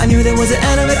 I knew there was the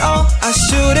end of it all. I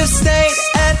should've stayed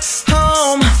at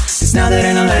home, cause now that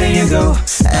I'm letting you go.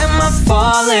 Am I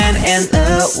falling in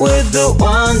love with the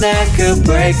one that could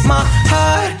break my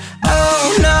heart?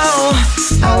 Oh no,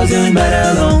 I was doing better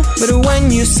alone. But when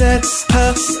you said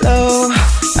hello,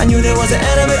 I knew there was the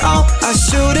end of it all. I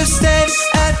should've stayed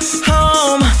at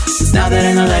home, cause now that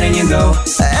I'm letting you go.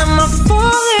 Am I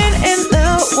falling in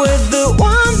love with the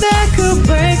one that could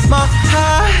break my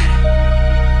heart?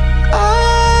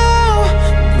 Oh,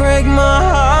 break my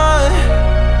heart.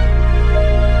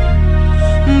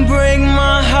 Break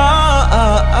my heart.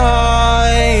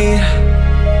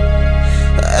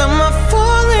 Am I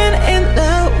falling in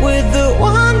love with the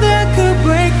one that could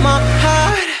break my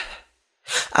heart?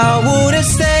 I would've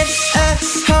stayed at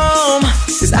home,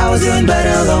 cause I was doing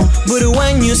better alone. But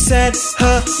when you said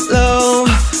hello,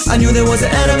 I knew there was the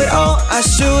end of it all. I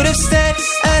should've stayed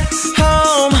at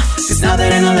home, cause now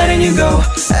that I'm letting you go.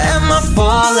 Am I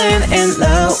falling in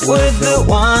love with the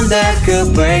one that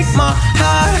could break my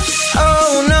heart?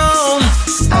 Oh no,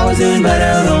 I was doing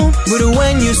better alone. But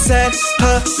when you said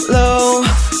hello,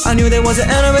 I knew there was the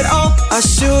end of it all. I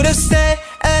should've stayed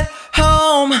at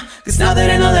home, cause now that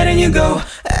I'm letting you go.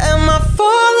 Am I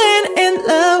falling in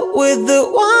love with the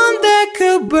one that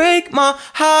could break my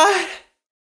heart?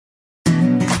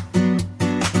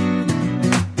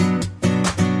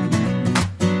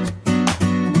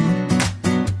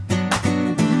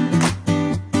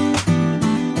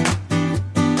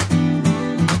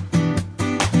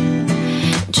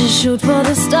 Just shoot for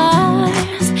the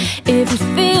stars if it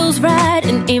feels right,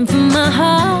 and aim for my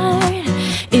heart.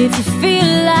 If you feel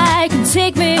like you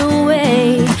take me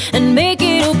away and make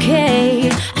it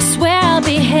okay, I swear I'll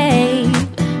behave.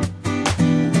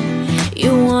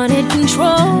 You wanted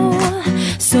control,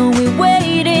 so we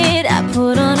waited. I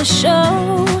put on a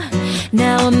show.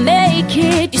 Now I make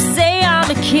it. You say I'm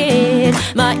a kid.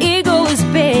 My ego is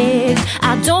big.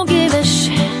 I don't give a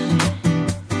shit.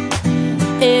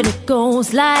 It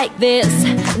goes like this.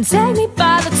 Take me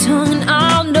by the tongue and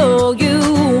I'll know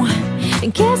you.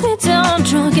 And kiss me till I'm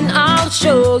drunk and I'll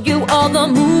show you all the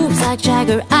moves like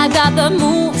Jagger. I got the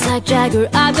moves like Jagger.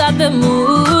 I got the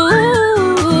moves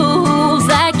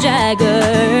like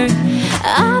Jagger.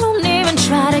 I don't even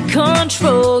try to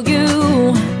control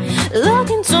you. Look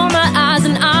into my eyes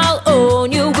and I'll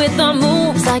own you with the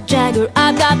moves like Jagger.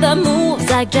 I've got the moves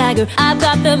like Jagger. I've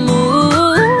got the moves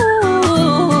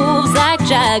like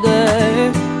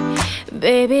Jagger.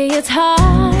 Baby, it's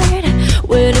hard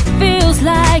when it feels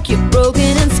like you're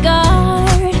broken and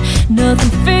scarred.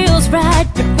 Nothing feels right,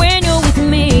 but when you're with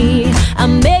me, I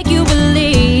make you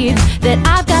believe that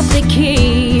I've got the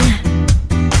key.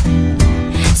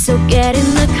 So get Get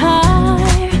in the car,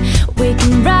 we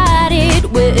can ride it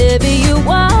wherever you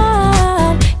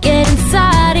want. Get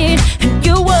inside it, and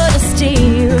you wanna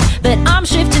steer, but I'm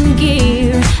shifting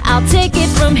gear. I'll take it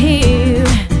from here.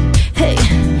 Hey,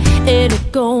 and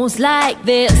it goes like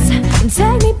this. And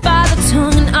take me by the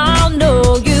tongue and I'll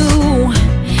know you.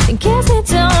 And kiss me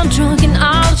till I'm drunk and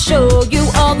I'll show you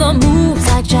all the moves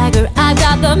like Jagger. I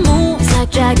got the moves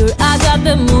like Jagger. I got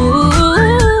the moves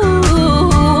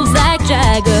like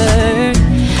Jagger.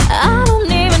 I don't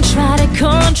even try to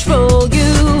control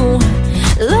you.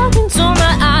 Look into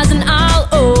my eyes and I'll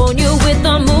own you with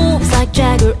the moves like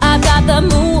Jagger. I got the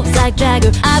moves like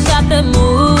Jagger. I got the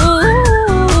moves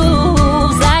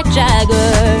like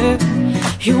Jagger.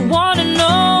 You wanna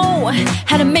know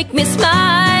how to make me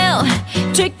smile?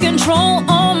 Take control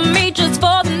on me just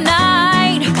for the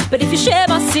night. But if you share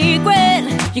my secret,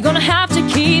 you're gonna have to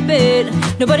keep it.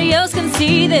 Nobody else can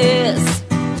see this.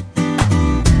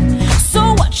 So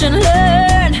watch and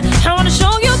learn. I wanna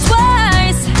show you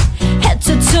twice, head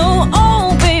to toe.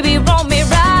 Oh baby, roll me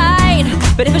right.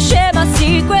 But if I share my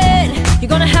secret,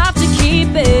 you're gonna have to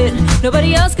keep it.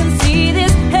 Nobody else can see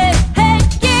this. Hey, hey,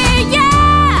 yeah,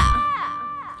 yeah.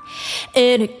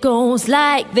 And it goes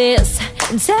like this.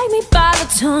 And take me by the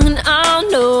tongue and I'll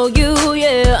know you,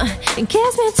 yeah. And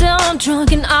kiss me till I'm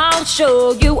drunk and I'll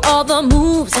show you all the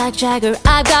moves like Jagger.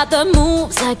 I got the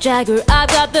moves like Jagger. I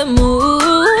got the moves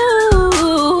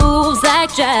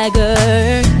like Jagger.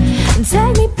 And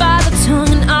take me by the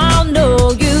tongue and I'll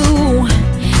know you.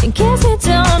 And kiss me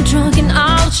till I'm drunk and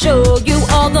I'll show you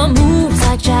all the moves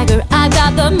like Jagger. I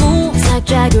got the moves like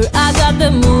Jagger. I got the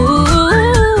moves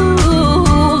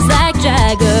like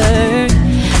Jagger.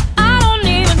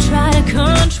 Try to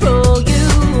control you.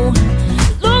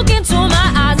 Look into my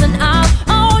eyes and I'll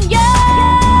own you.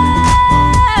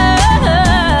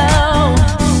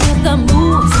 Get the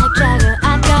moves like Jagger. I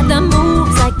got the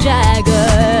moves like Jagger.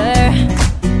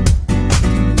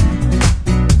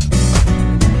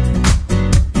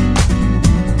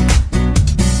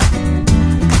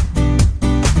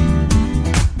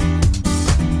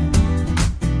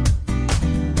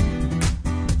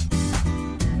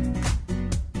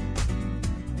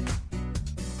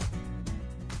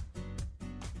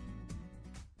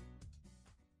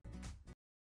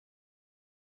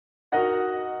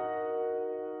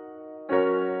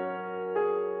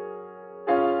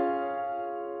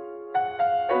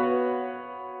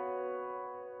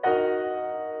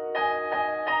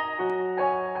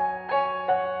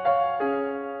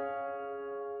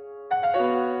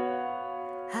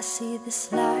 I see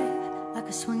this life like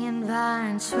a swinging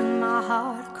vine. Swing my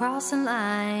heart across the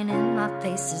line. In my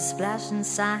face is flashing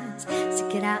signs.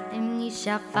 Stick it out and ye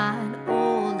shall find.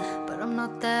 Old, but I'm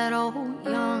not that old.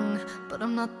 Young, but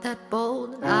I'm not that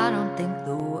bold. I don't think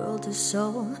the world is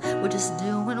sold. We're just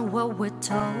doing what we're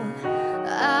told.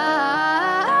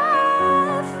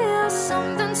 I feel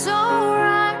something so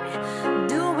right,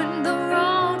 doing the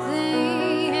wrong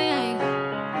thing.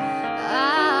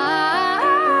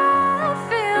 I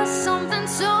feel something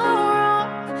so wrong,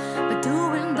 but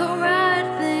doing the right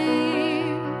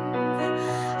thing.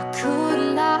 I could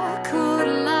lie, could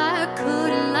lie,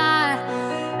 could lie.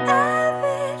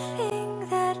 Everything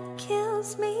that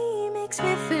kills me makes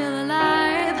me feel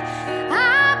alive.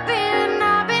 I've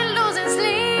been losing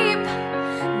sleep,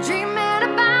 dreaming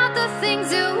about the things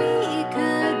that we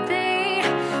could be.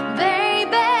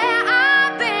 Baby,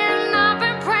 I've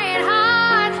been praying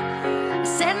hard,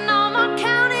 setting all my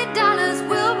counted dollars.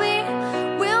 We'll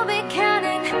be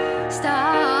counting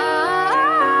stars,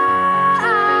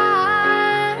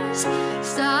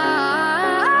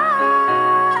 stars,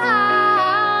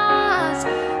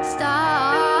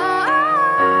 stars.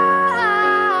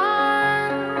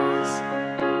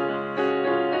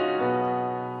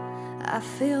 I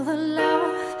feel the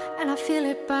love and I feel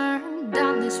it burn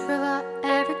down this river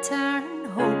every turn.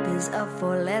 Hope is a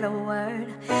four-letter word.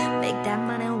 Make that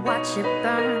money, watch it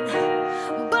burn.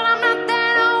 But I'm not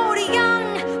that old, young,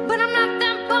 but I'm not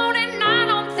that bold, and I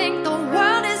don't think the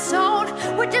world is sold.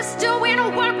 We're just doing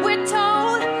what we're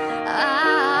told. I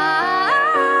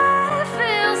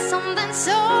feel something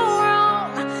so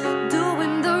wrong,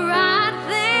 doing the right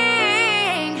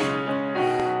thing.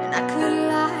 And I could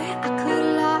lie, I could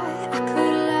lie, I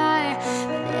could lie,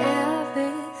 but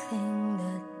everything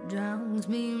that drowns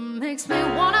me makes me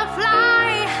wanna fly.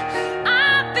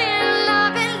 I've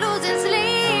been losing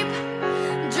sleep,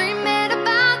 dreaming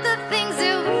about the things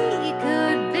that we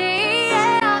could be.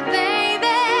 Yeah,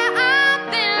 baby, I've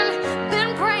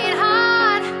been praying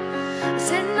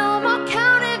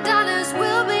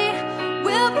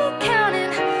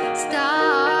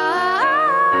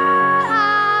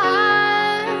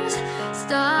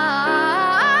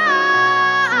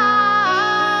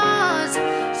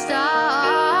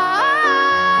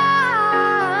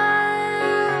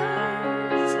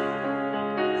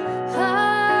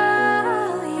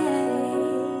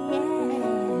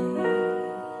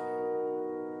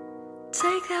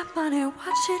that money,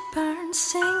 watch it burn,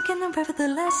 sink in the river, the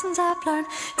lessons I've learned.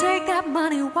 Take that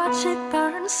money, watch it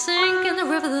burn, sink in the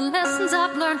river, the lessons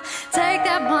I've learned. Take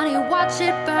that money, watch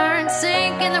it burn,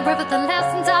 sink in the river, the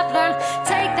lessons I've learned.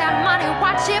 Take that money,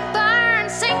 watch it burn,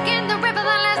 sink in the river,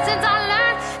 the lessons I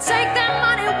learned. Take that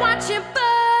money, watch it burn.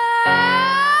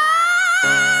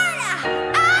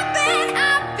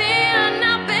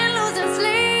 I've been losing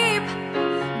sleep,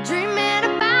 dreaming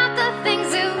about the things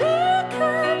that we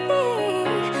could be.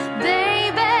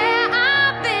 Baby,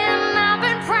 I've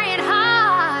been praying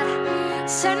hard,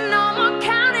 said no more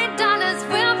counting dollars,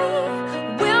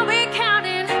 we'll be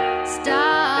counting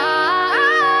stars,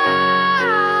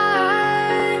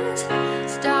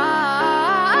 stars,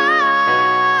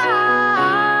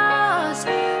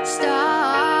 stars.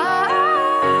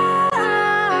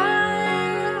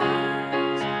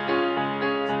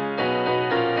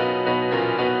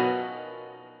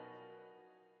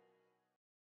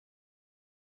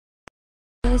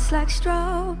 It's like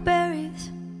strawberries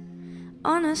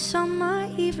on a summer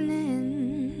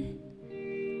evening,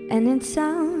 and it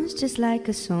sounds just like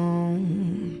a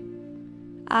song.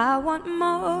 I want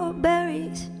more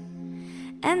berries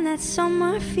and that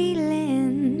summer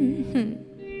feeling.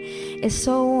 It's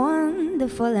so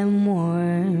wonderful and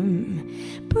warm.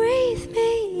 Breathe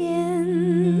me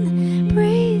in,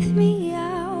 breathe me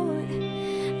out.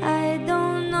 I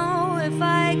don't know if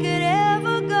I could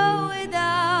ever go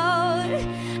without.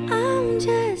 I'm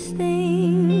just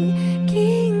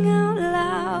thinking out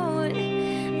loud.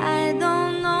 I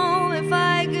don't know if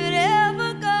I could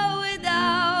ever go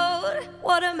without.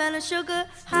 Watermelon sugar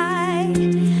high,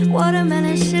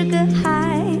 watermelon sugar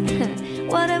high,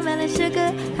 watermelon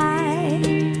sugar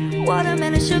high,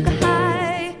 watermelon sugar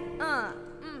high.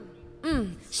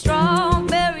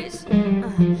 Strawberries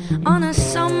on a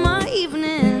summer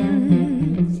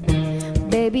evening.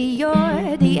 Baby,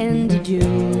 you're the end of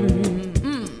June.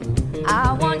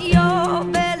 I want your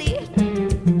belly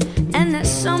and that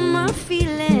summer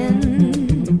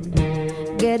feeling,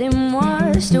 getting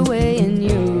washed away in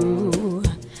you.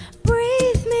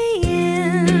 Breathe me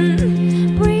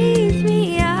in, breathe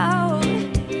me out.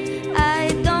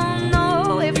 I don't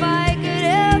know if I could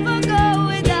ever go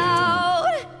without.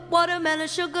 Watermelon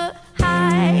sugar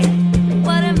high,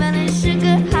 watermelon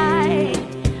sugar high,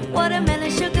 watermelon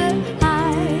sugar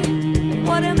high,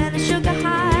 watermelon sugar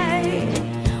high,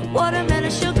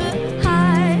 watermelon sugar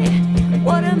high,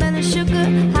 watermelon sugar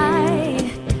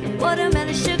high,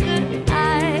 watermelon sugar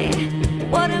high,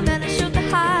 watermelon sugar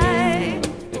high.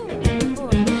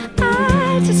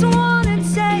 I just wanna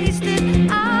taste it,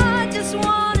 I just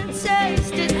wanna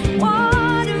taste it.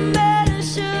 Watermelon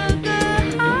sugar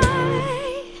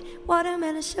high,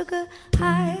 watermelon sugar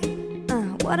high,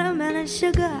 watermelon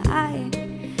sugar high,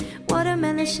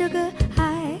 watermelon sugar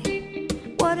high,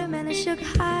 watermelon sugar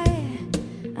high,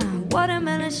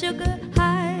 watermelon sugar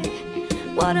high,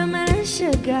 watermelon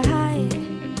sugar high,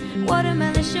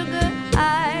 watermelon sugar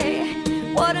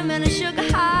high, watermelon sugar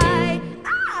high.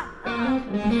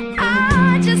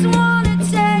 I just wanna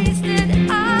taste it,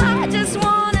 I just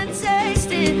wanna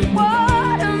taste it.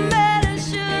 Watermelon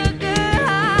sugar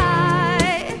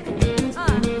high.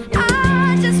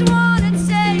 I just wanna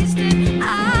taste it, I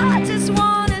just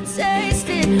wanna taste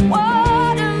it.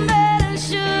 Watermelon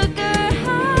sugar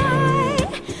high,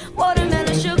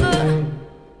 watermelon sugar.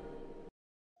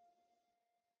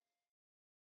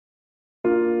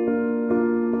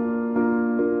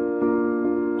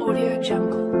 Audio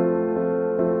Jungle.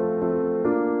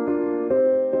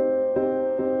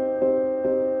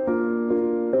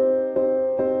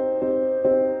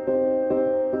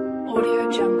 Audio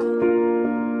Jungle.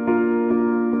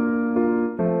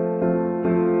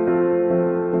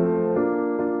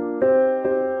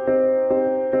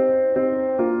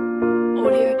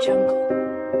 Audio Jungle.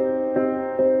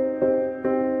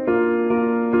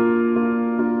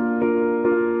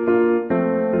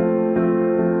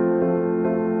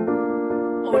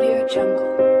 Audio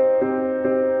Jungle.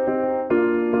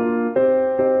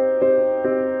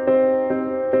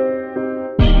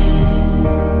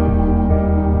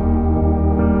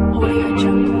 Audio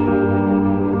Jungle.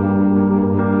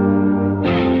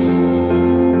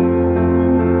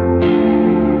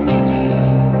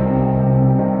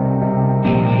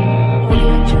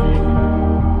 Audio Jungle.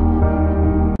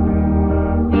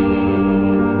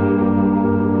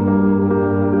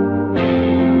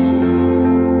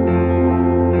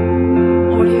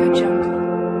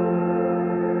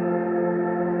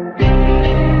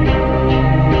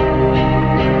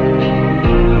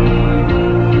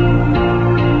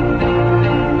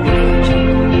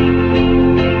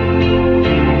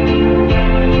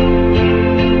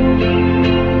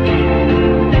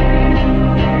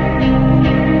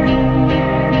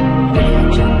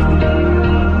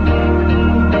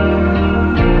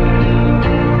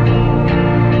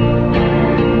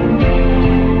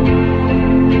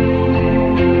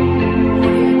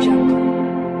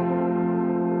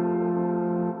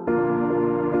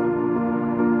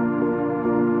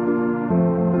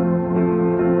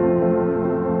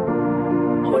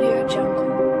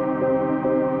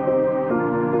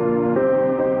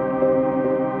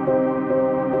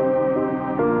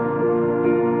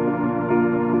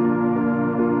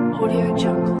 Audio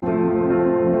Jungle.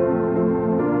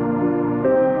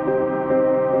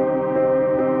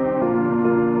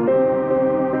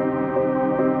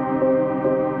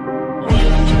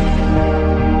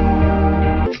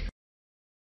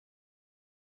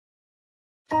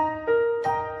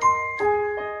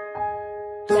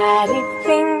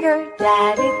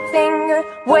 Daddy finger,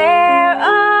 where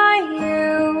are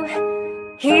you?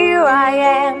 Here I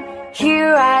am,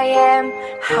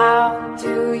 how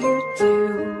do you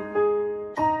do?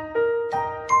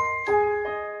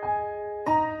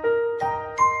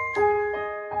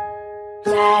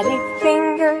 Daddy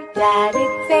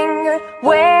finger,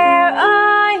 where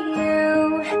are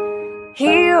you?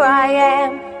 Here I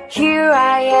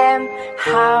am,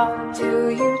 how do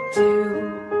you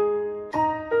do?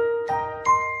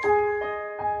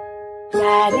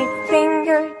 Daddy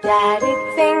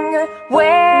finger,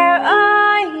 where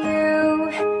are you?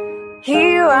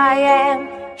 Here I am,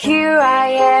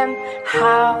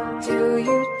 how do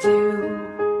you do?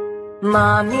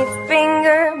 Mommy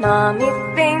finger,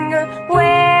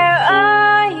 where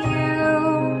are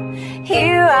you?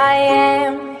 Here I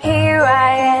am,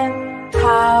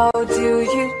 how do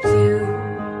you do?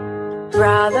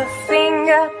 Brother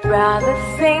finger,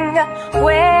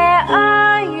 where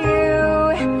are you?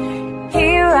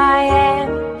 Here I am,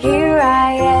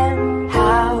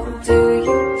 how do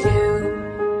you do?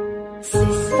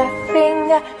 Sister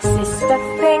finger,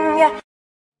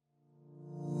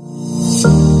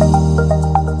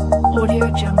 Audio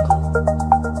Jungle.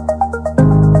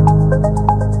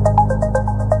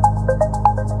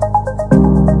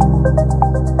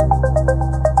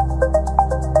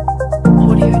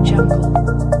 Audio Jungle.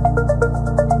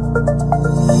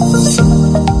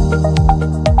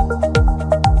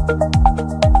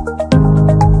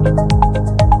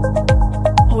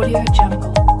 Audio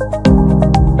Jungle.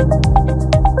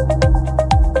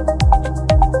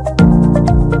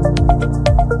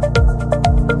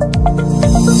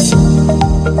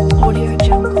 Audio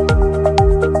Jungle.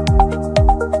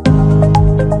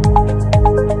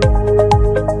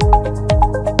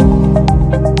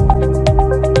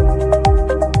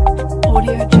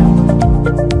 Audio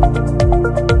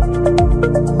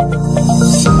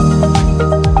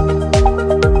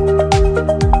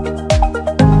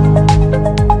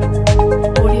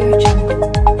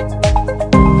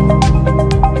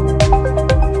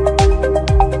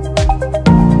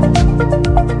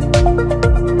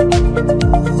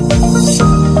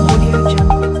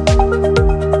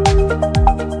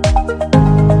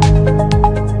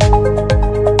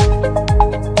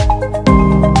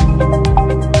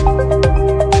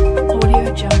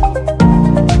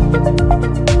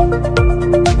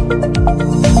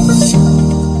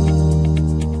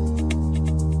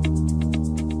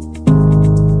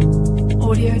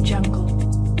Audio Jungle.